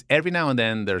every now and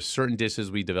then there's certain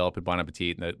dishes we develop at Bon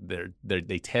Appetit, and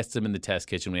they test them in the test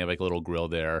kitchen. We have like a little grill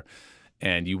there,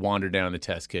 and you wander down the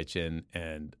test kitchen,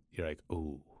 and you're like,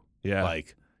 ooh, Yeah.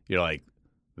 like you're like,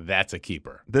 that's a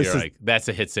keeper. That's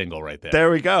a hit single right there.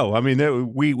 There we go. I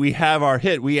mean, we have our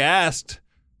hit. We asked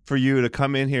for you to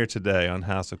come in here today on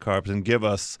House of Carbs and give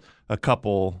us a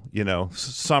couple,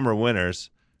 summer winners.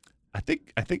 I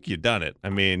think you've done it. I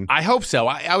mean, I hope so.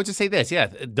 I would just say this. Yeah,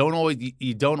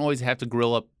 you don't always have to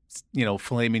grill up,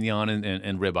 filet mignon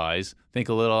and ribeyes. Think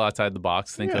a little outside the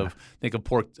box. Think of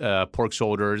pork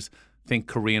shoulders. Think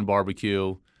Korean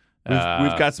barbecue.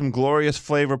 We've got some glorious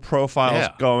flavor profiles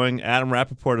going. Adam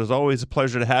Rappaport, is always a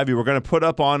pleasure to have you. We're going to put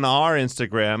up on our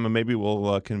Instagram, and maybe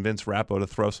we'll convince Rappo to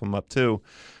throw some up too.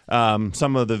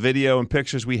 Some of the video and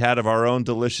pictures we had of our own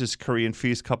delicious Korean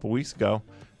feast a couple weeks ago.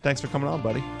 Thanks for coming on,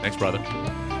 buddy. Thanks, brother.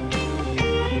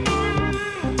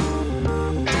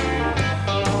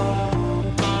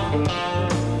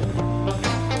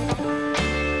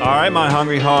 All right, my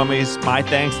hungry homies. My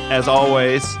thanks, as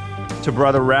always, to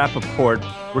Brother Rappaport.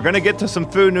 We're going to get to some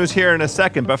food news here in a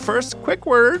second, but first, quick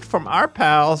word from our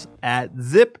pals at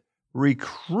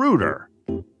ZipRecruiter.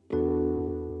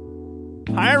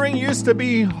 Hiring used to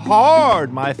be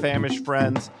hard, my famished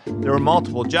friends. There were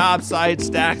multiple job sites,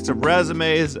 stacks of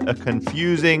resumes, a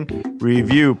confusing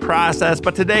review process.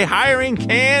 But today, hiring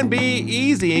can be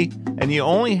easy, and you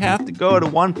only have to go to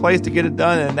one place to get it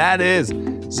done, and that is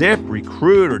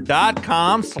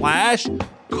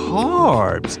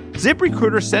ZipRecruiter.com/carbs.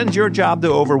 ZipRecruiter sends your job to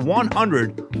over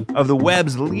 100 of the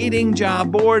web's leading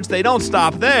job boards. They don't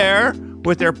stop there.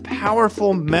 With their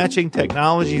powerful matching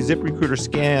technology, ZipRecruiter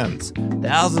scans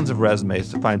thousands of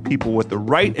resumes to find people with the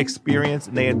right experience,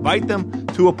 and they invite them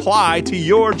to apply to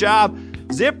your job.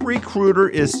 ZipRecruiter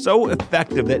is so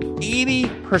effective that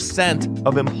 80%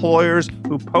 of employers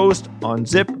who post on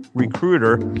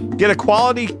ZipRecruiter get a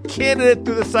quality candidate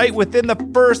through the site within the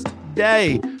first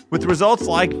day. With results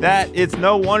like that, it's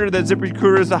no wonder that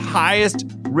ZipRecruiter is the highest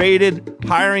rated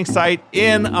hiring site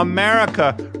in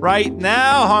America. Right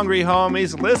now, hungry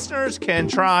homies, listeners can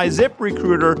try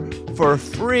ZipRecruiter for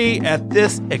free at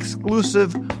this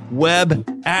exclusive web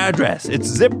address. It's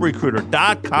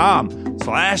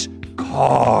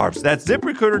ZipRecruiter.com/carbs. That's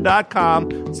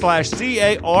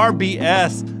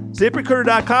ZipRecruiter.com/CARBS.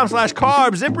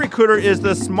 ZipRecruiter.com/carbs. ZipRecruiter is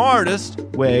the smartest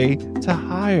way to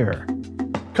hire.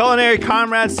 Culinary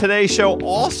Comrades, today's show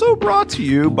also brought to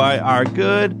you by our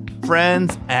good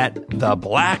friends at The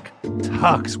Black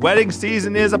Tux. Wedding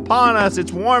season is upon us.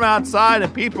 It's warm outside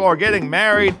and people are getting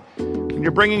married. When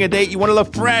you're bringing a date, you want to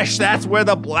look fresh. That's where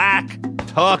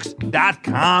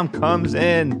TheBlackTux.com comes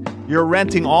in. You're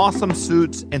renting awesome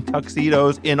suits and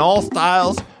tuxedos in all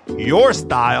styles, your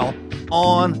style,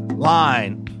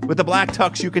 online. With the Black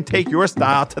Tux, you can take your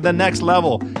style to the next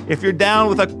level. If you're down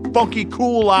with a funky,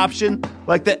 cool option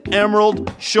like the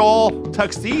Emerald Shawl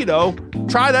Tuxedo,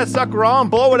 try that sucker on,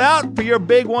 blow it out for your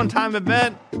big one-time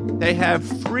event. They have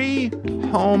free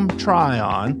home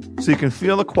try-on, so you can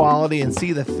feel the quality and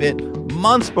see the fit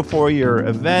months before your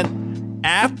event.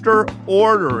 After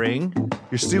ordering,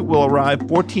 your suit will arrive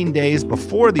 14 days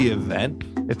before the event.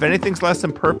 If anything's less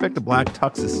than perfect, the Black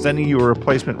Tux is sending you a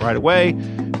replacement right away.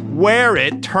 Wear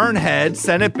it, turn head,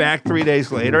 send it back 3 days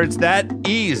later. It's that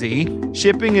easy.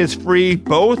 Shipping is free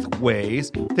both ways.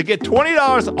 To get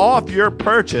 $20 off your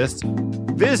purchase,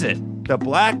 visit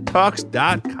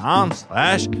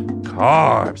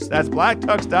theblacktux.com/carbs. That's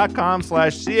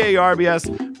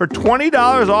blacktux.com/carbs for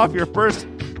 $20 off your first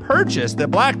purchase. The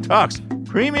Black Tux,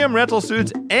 premium rental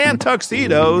suits and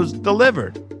tuxedos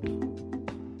delivered.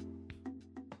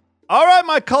 All right,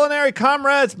 my culinary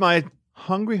comrades, my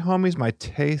hungry homies, my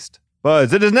taste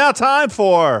buds. It is now time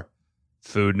for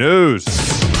food news.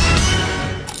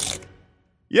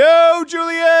 Yo,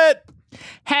 Juliet.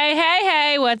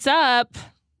 Hey, what's up?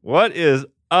 What is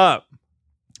up?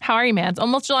 How are you, man? It's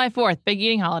almost July 4th. Big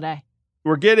eating holiday.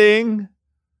 We're getting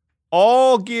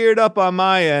all geared up on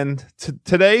my end.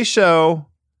 Today's show,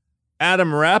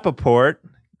 Adam Rappaport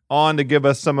on to give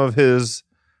us some of his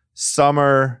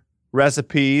summer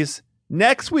recipes.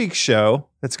 Next week's show,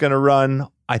 that's going to run,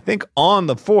 I think, on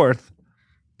the 4th,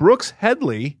 Brooks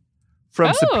Headley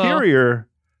from Superiority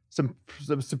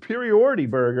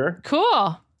Burger.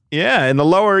 Cool. Yeah, in the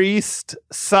Lower East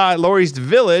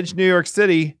Village, New York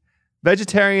City,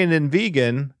 vegetarian and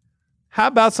vegan. How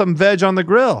about some veg on the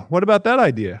grill? What about that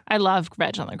idea? I love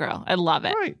veg on the grill. I love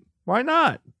it. Right. Why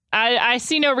not? I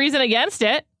see no reason against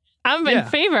it. I'm in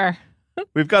favor.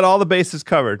 We've got all the bases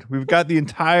covered. We've got the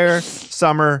entire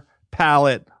summer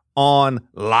palette on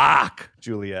lock,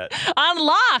 Juliet. On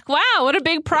lock. Wow, what a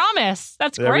big promise.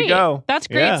 That's there great. We go. That's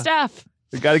great stuff.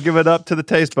 We got to give it up to the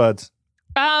taste buds.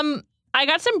 I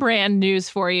got some brand news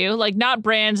for you. Like not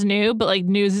brands new, but like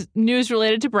news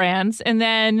related to brands. And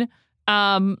then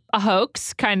a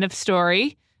hoax kind of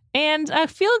story and a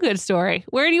feel-good story.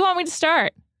 Where do you want me to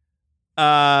start?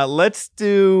 Let's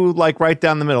do like right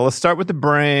down the middle. Let's start with the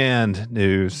brand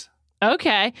news.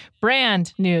 Okay.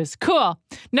 Brand news. Cool.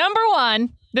 Number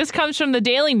one, this comes from the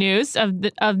Daily News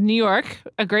of New York,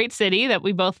 a great city that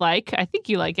we both like. I think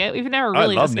you like it. We've never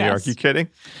really I love discussed. New York. You kidding?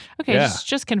 Okay, yeah.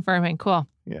 just confirming. Cool.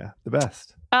 Yeah, the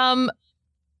best.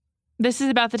 This is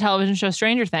about the television show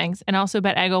Stranger Things and also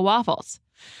about Eggo waffles.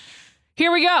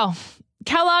 Here we go.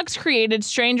 Kellogg's created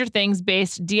Stranger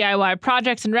Things-based DIY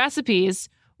projects and recipes,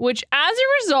 which as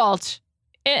a result,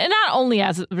 and not only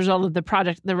as a result of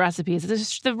the recipes,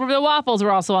 the waffles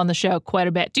were also on the show quite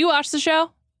a bit. Do you watch the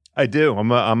show? I do.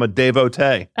 I'm a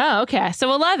devotee. Oh, okay.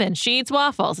 So 11, she eats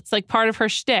waffles. It's like part of her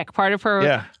shtick, part of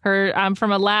her I'm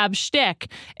from a lab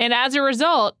shtick. And as a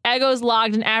result, Eggo's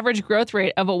logged an average growth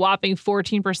rate of a whopping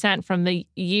 14% from the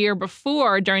year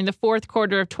before during the fourth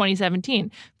quarter of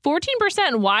 2017.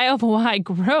 14% Y-over-Y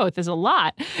growth is a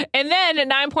lot. And then at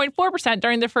 9.4%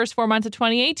 during the first 4 months of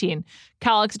 2018.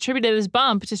 Kellogg's attributed this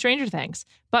bump to Stranger Things.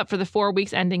 But for the 4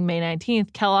 weeks ending May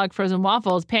 19th, Kellogg frozen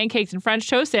waffles, pancakes, and French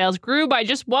toast sales grew by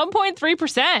just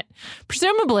 1.3%.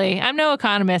 Presumably, I'm no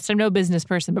economist, I'm no business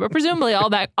person, but presumably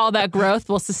all that growth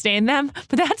will sustain them.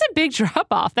 But that's a big drop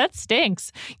off. That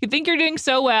stinks. You think you're doing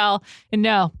so well, and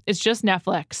no, it's just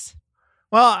Netflix.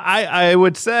 Well, I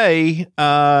would say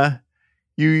I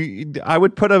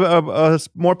would put a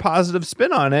more positive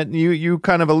spin on it. You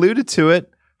kind of alluded to it.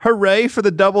 Hooray for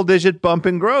the double-digit bump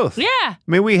in growth. Yeah. I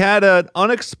mean, we had an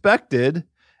unexpected,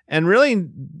 and really,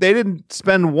 they didn't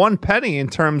spend one penny in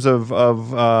terms of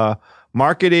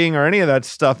marketing or any of that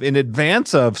stuff in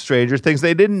advance of Stranger Things.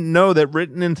 They didn't know that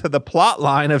written into the plot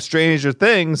line of Stranger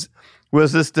Things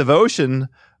was this devotion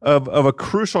of a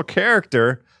crucial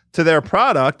character to their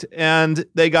product, and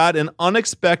they got an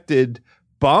unexpected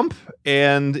bump,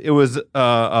 and it was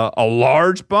a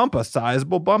large bump, a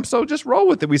sizable bump. So just roll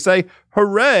with it. We say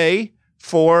hooray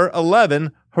for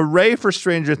 11, hooray for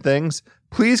Stranger Things.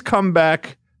 Please come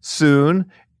back soon.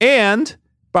 And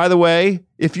by the way,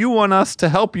 if you want us to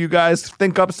help you guys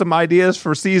think up some ideas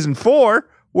for season 4,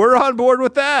 we're on board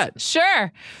with that.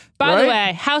 Sure. By the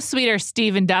way, how sweet are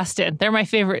Steve and Dustin? They're my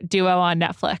favorite duo on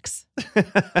Netflix.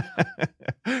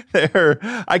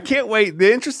 I can't wait.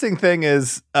 The interesting thing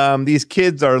is these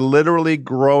kids are literally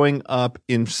growing up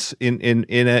in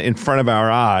front of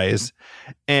our eyes,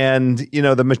 and you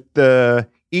know the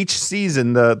each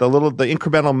season the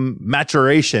incremental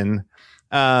maturation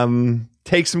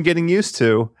takes some getting used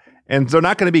to. And they're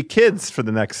not going to be kids for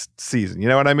the next season. You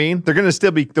know what I mean? They're going to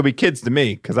still they'll be kids to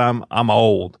me because I'm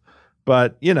old.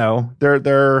 But, you know, they're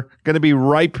going to be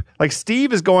ripe. Like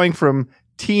Steve is going from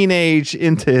teenage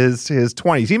into his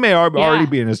 20s. He may already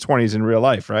be in his 20s in real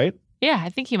life, right? Yeah, I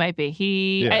think he might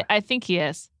be. I think he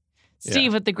is.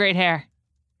 Steve with the great hair.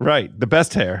 Right. The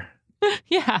best hair.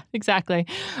 Yeah, exactly.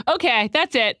 Okay,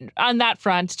 that's it on that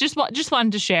front. Just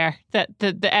wanted to share that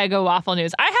the Eggo waffle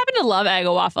news. I happen to love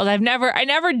Eggo waffles. I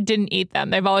never didn't eat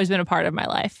them. They've always been a part of my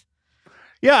life.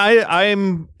 Yeah,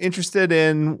 I'm interested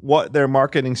in what their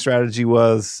marketing strategy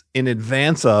was in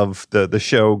advance of the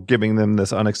show giving them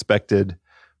this unexpected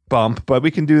bump, but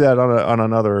we can do that on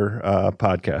another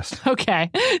podcast. Okay.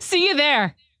 See you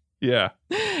there. Yeah.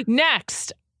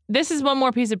 Next. This is one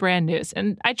more piece of brand news,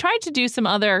 and I tried to do some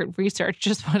other research,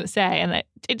 just want to say, and it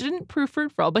didn't prove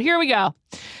fruitful, but here we go.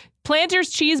 Planters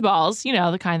cheese balls, you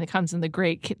know, the kind that comes in the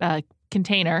great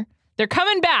container. They're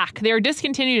coming back. They were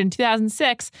discontinued in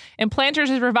 2006, and Planters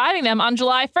is reviving them on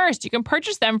July 1st. You can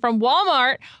purchase them from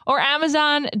Walmart or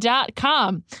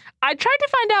Amazon.com. I tried to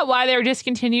find out why they were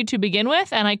discontinued to begin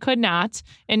with, and I could not.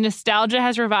 And Nostalgia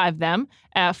has revived them.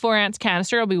 4-ounce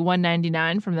canister will be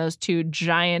 $1.99 from those two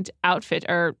giant outfit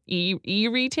or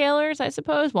e-retailers, I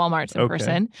suppose. Walmart's in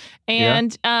person.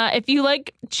 And if you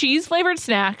like cheese-flavored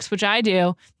snacks, which I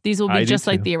do, these will be just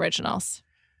like the originals.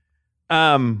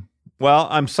 Well,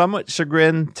 I'm somewhat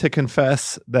chagrined to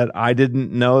confess that I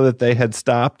didn't know that they had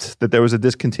stopped, that there was a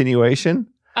discontinuation.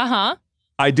 Uh-huh.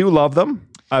 I do love them.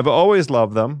 I've always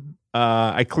loved them.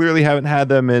 I clearly haven't had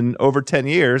them in over 10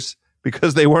 years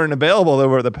because they weren't available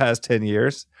over the past 10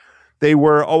 years. They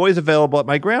were always available at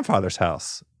my grandfather's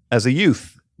house as a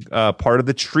youth. Part of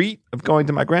the treat of going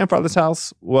to my grandfather's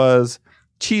house was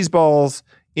cheese balls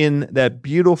in that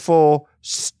beautiful,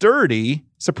 sturdy,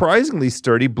 surprisingly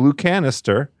sturdy blue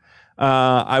canister.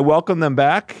 I welcome them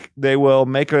back. They will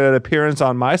make an appearance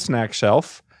on my snack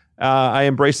shelf. I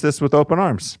embrace this with open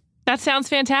arms. That sounds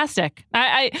fantastic.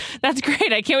 That's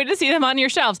great. I can't wait to see them on your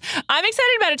shelves. I'm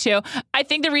excited about it too. I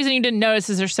think the reason you didn't notice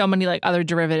is there's so many like other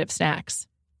derivative snacks.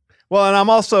 Well, and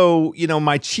I'm also,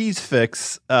 my cheese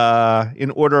fix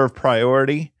in order of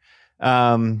priority.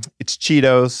 It's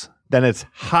Cheetos, then it's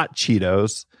Hot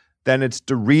Cheetos, then it's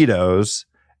Doritos,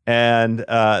 and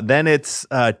then it's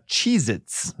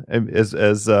Cheez-Its,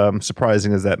 as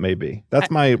surprising as that may be.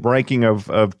 That's my ranking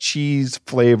of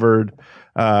cheese-flavored.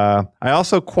 I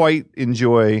also quite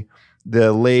enjoy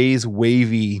the Lay's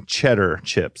wavy cheddar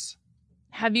chips.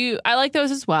 I like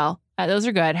those as well. Those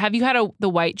are good. Have you had the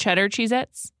white cheddar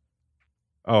Cheez-Its?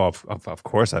 Oh, of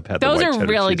course I've had those. The white Those are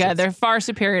really Cheez-Its. good. They're far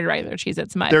superior to regular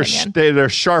Cheez-Its, in my opinion. They're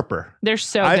sharper. They're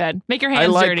so good. Make your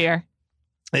hands dirtier.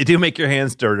 They do make your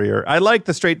hands dirtier. I like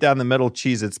the straight down the middle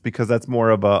Cheez-Its because that's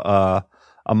more of a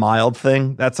mild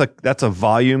thing. That's a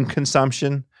volume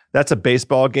consumption. That's a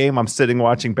baseball game. I'm sitting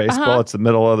watching baseball. Uh-huh. It's the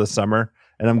middle of the summer,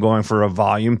 and I'm going for a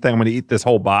volume thing. I'm going to eat this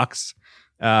whole box.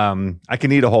 I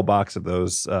can eat a whole box of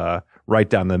those right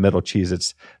down the middle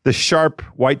Cheez-Its. The sharp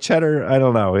white cheddar, I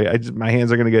don't know. My hands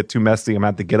are going to get too messy. I'm going to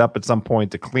have to get up at some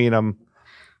point to clean them.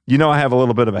 I have a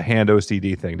little bit of a hand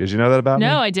OCD thing. Did you know that about me?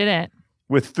 No, I didn't.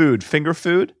 With food, finger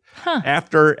food. Huh.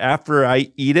 After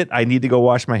I eat it, I need to go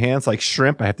wash my hands. Like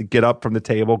shrimp, I have to get up from the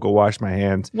table, go wash my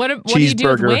hands. What do you do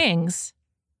with wings?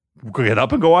 Get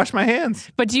up and go wash my hands.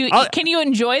 But can you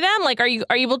enjoy them? Like, are you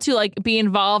able to like be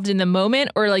involved in the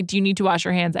moment, or like do you need to wash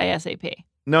your hands ASAP?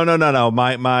 No.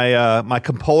 My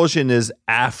compulsion is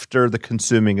after the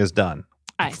consuming is done.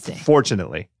 I see.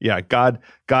 Fortunately, yeah. God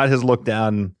has looked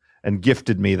down and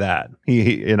gifted me that.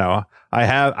 I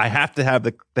have to have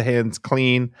the hands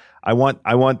clean. I want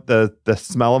the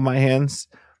smell of my hands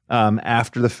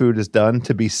after the food is done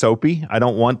to be soapy. I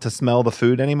don't want to smell the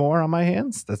food anymore on my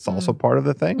hands. That's also part of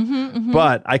the thing. Mm-hmm, mm-hmm.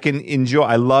 But I can enjoy.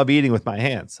 I love eating with my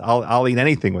hands. I'll eat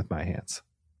anything with my hands.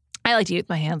 I like to eat with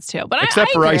my hands too, but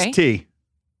except for iced tea.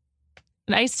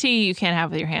 An iced tea you can't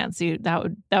have with your hands.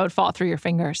 That would fall through your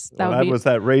fingers. That was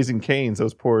that Raising Cane's.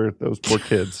 Those poor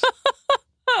kids.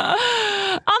 On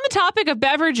the topic of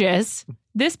beverages,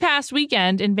 this past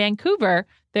weekend in Vancouver,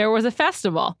 there was a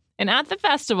festival. And at the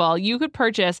festival, you could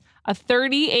purchase a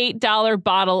 $38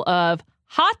 bottle of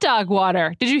hot dog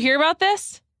water. Did you hear about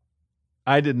this?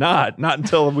 I did not. Not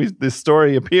until this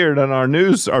story appeared on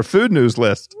our food news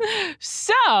list.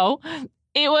 So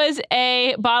it was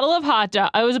a bottle of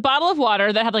It was a bottle of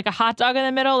water that had like a hot dog in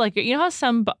the middle. Like, you know how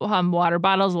some water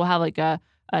bottles will have like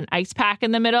an ice pack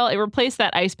in the middle? It replaced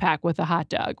that ice pack with a hot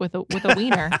dog, with a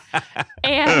wiener.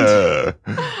 And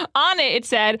on it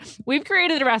said, we've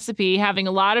created a recipe having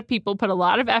a lot of people put a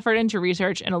lot of effort into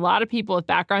research and a lot of people with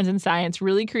backgrounds in science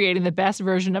really creating the best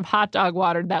version of hot dog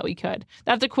water that we could.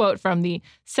 That's a quote from the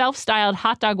self-styled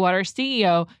hot dog water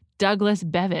CEO, Douglas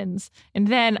Bevins. And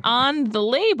then on the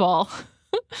label,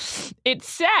 it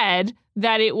said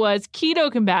that it was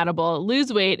keto compatible,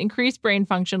 lose weight, increase brain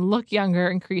function, look younger,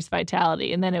 increase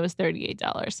vitality. And then it was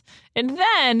 $38. And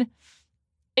then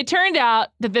it turned out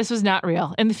that this was not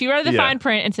real. And if you read the fine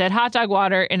print, it said hot dog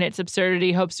water in its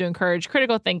absurdity hopes to encourage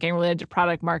critical thinking related to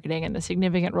product marketing and the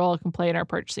significant role it can play in our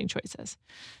purchasing choices.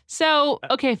 So,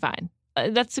 okay, fine.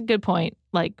 That's a good point.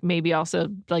 Like maybe also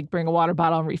like bring a water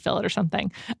bottle and refill it or something.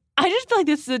 I just feel like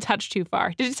this is a touch too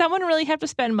far. Did someone really have to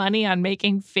spend money on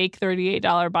making fake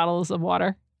 $38 bottles of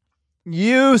water?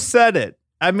 You said it.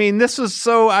 I mean, this was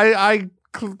so... I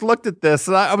looked at this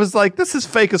and I was like, this is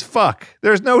fake as fuck.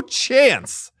 There's no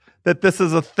chance that this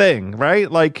is a thing,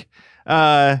 right? Like,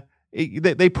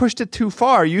 they pushed it too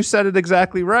far. You said it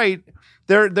exactly right.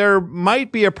 there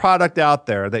might be a product out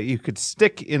there that you could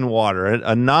stick in water,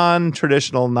 a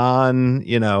non-traditional,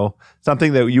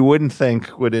 something that you wouldn't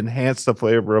think would enhance the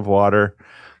flavor of water,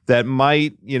 that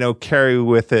might, carry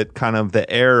with it kind of the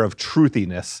air of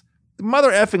truthiness. The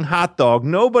mother effing hot dog,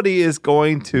 nobody is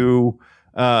going to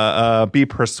be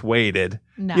persuaded.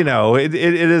 No. It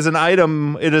is an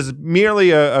item. It is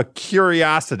merely a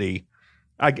curiosity.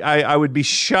 I would be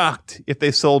shocked if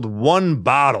they sold one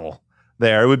bottle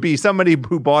there. It would be somebody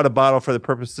who bought a bottle for the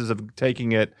purposes of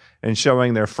taking it and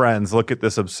showing their friends, look at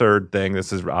this absurd thing.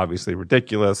 This is obviously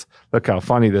ridiculous. Look how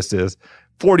funny this is.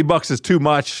 $40 is too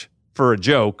much for a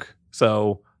joke.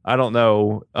 So I don't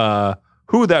know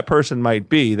who that person might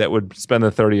be that would spend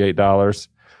the $38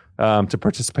 to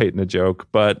participate in a joke.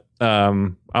 But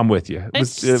I'm with you. It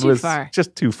was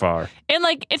just too far. And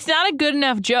it's not a good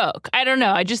enough joke. I don't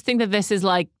know. I just think that this is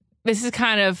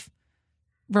kind of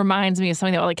reminds me of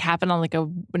something that happened on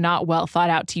a not well thought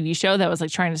out TV show that was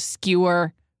trying to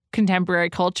skewer contemporary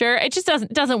culture. It just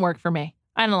doesn't work for me.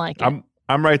 I don't like it.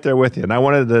 I'm right there with you. And I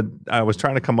was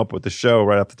trying to come up with the show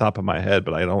right off the top of my head,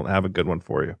 but I don't have a good one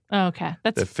for you. Okay.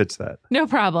 That fits that. No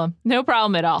problem. No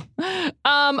problem at all.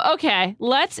 Okay.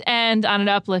 Let's end on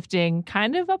an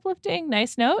kind of uplifting,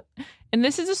 nice note. And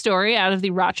this is a story out of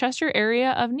the Rochester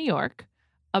area of New York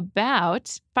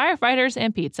about firefighters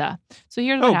and pizza. So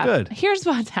here's what happened. Good. Here's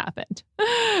what's happened.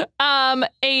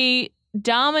 A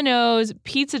Domino's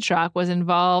pizza truck was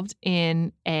involved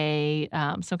in a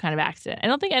some kind of accident. I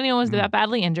don't think anyone was that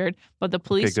badly injured, but the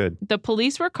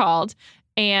police were called,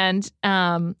 and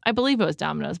I believe it was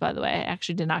Domino's, by the way. I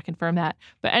actually did not confirm that.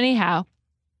 But anyhow,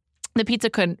 the pizza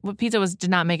did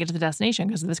not make it to the destination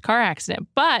because of this car accident,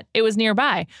 but it was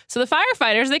nearby. So the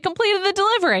firefighters, they completed the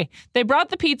delivery. They brought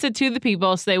the pizza to the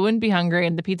people so they wouldn't be hungry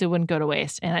and the pizza wouldn't go to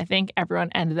waste. And I think everyone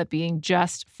ended up being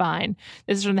just fine.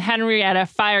 This is from the Henrietta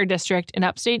Fire District in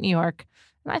upstate New York.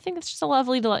 And I think it's just a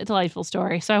lovely, delightful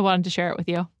story. So I wanted to share it with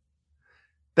you.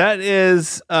 That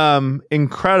is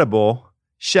incredible.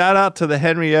 Shout out to the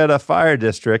Henrietta Fire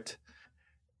District.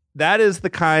 That is the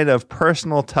kind of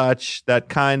personal touch, that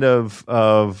kind of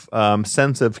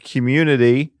sense of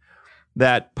community,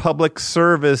 that public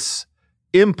service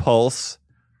impulse.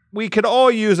 We could all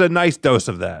use a nice dose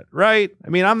of that, right? I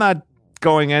mean, I'm not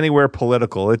going anywhere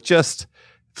political. It just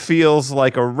feels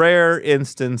like a rare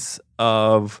instance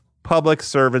of public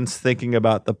servants thinking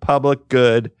about the public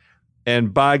good.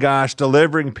 And by gosh,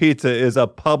 delivering pizza is a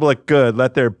public good.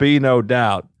 Let there be no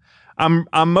doubt. I'm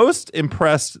most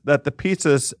impressed that the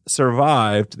pizzas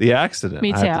survived the accident.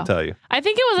 Me too. I have to tell you. I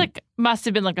think it was must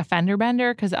have been a fender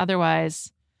bender because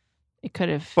otherwise it could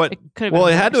have. But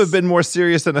it had to have been more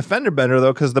serious than a fender bender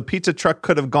though, because the pizza truck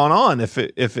could have gone on if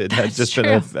it had just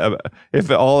been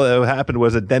if all that happened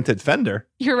was a dented fender.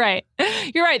 You're right.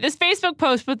 You're right. This Facebook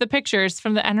post with the pictures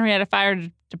from the Henrietta Fire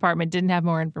Department didn't have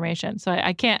more information, so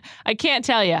I can't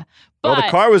tell you. But well,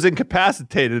 the car was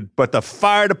incapacitated, but the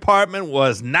fire department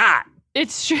was not.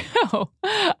 It's true.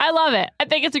 I love it. I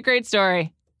think it's a great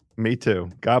story. Me too.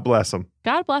 God bless them.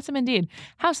 God bless them indeed.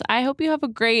 House, I hope you have a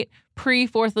great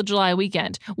pre-4th of July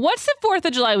weekend. What's the 4th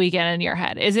of July weekend in your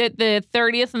head? Is it the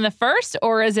 30th and the 1st,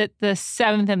 or is it the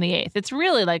 7th and the 8th? It's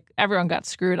really everyone got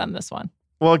screwed on this one.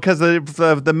 Well, because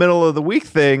the middle of the week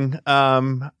thing,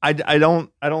 I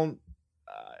don't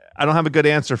have a good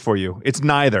answer for you. It's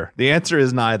neither. The answer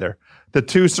is neither. The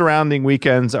two surrounding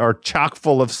weekends are chock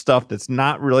full of stuff that's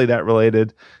not really that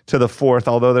related to the 4th,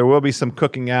 although there will be some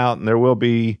cooking out and there will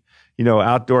be,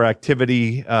 outdoor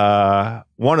activity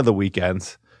one of the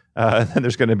weekends. And then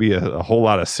there's going to be a whole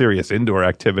lot of serious indoor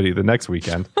activity the next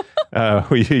weekend.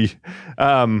 See you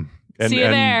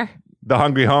there. The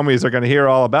hungry homies are going to hear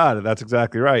all about it. That's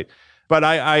exactly right. But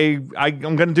I'm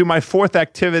going to do my 4th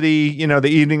activity, the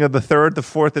evening of the 3rd, the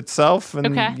 4th itself.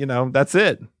 And, that's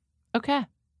it. Okay.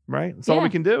 Right? That's all we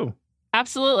can do.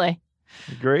 Absolutely.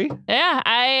 Agree? Yeah.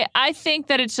 I think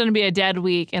that it's going to be a dead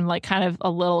week and kind of a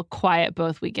little quiet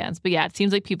both weekends. But yeah, it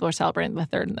seems like people are celebrating the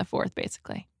 3rd and the 4th,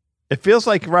 basically. It feels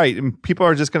like, right. And people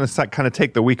are just going to kind of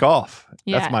take the week off.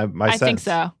 Yeah, that's my sense. I think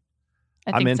so.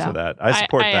 I'm into that. I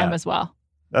support that. I am as well.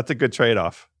 That's a good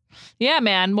trade-off. Yeah,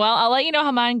 man. Well, I'll let you know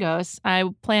how mine goes. I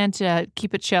plan to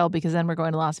keep it chill because then we're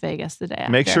going to Las Vegas the day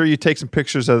after. Make sure you take some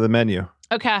pictures of the menu.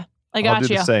 Okay. I got you. I'll do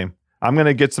the same. I'm going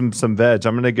to get some veg.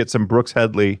 I'm going to get some Brooks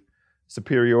Headley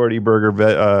Superiority Burger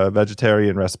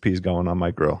vegetarian recipes going on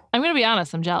my grill. I'm going to be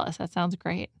honest. I'm jealous. That sounds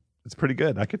great. It's pretty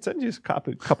good. I could send you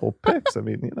a couple pics. I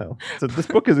mean, so this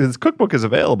cookbook is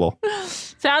available.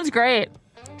 Sounds great.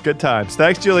 Good times.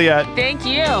 Thanks, Juliet. Thank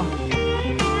you.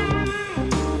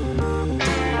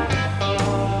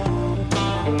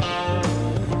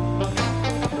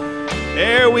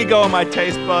 There we go, my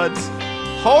taste buds.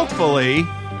 Hopefully,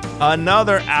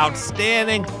 another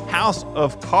outstanding House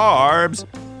of Carbs,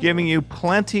 giving you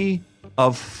plenty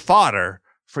of fodder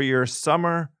for your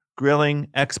summer grilling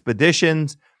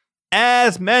expeditions.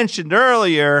 As mentioned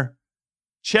earlier,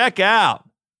 check out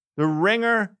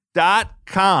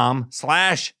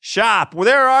theringer.com/shop, where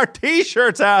there are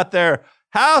t-shirts out there.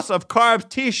 House of Carbs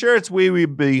t-shirts. We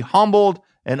would be humbled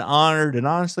and honored and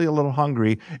honestly a little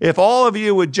hungry if all of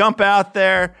you would jump out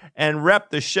there and rep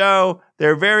the show.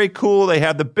 They're very cool. They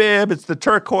have the bib. It's the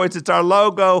turquoise. It's our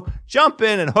logo. Jump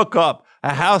in and hook up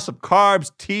a House of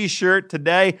Carbs t-shirt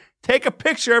today. Take a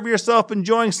picture of yourself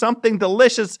enjoying something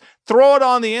delicious. Throw it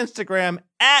on the Instagram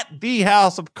at the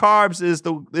House of Carbs is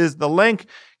the link.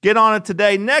 Get on it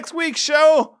today. Next week's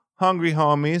show, Hungry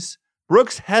Homies,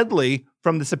 Brooks Headley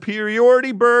from the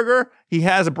Superiority Burger. He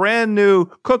has a brand new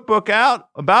cookbook out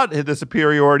about the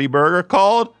Superiority Burger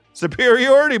called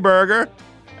Superiority Burger.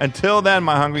 Until then,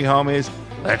 my hungry homies,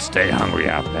 let's stay hungry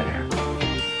out there.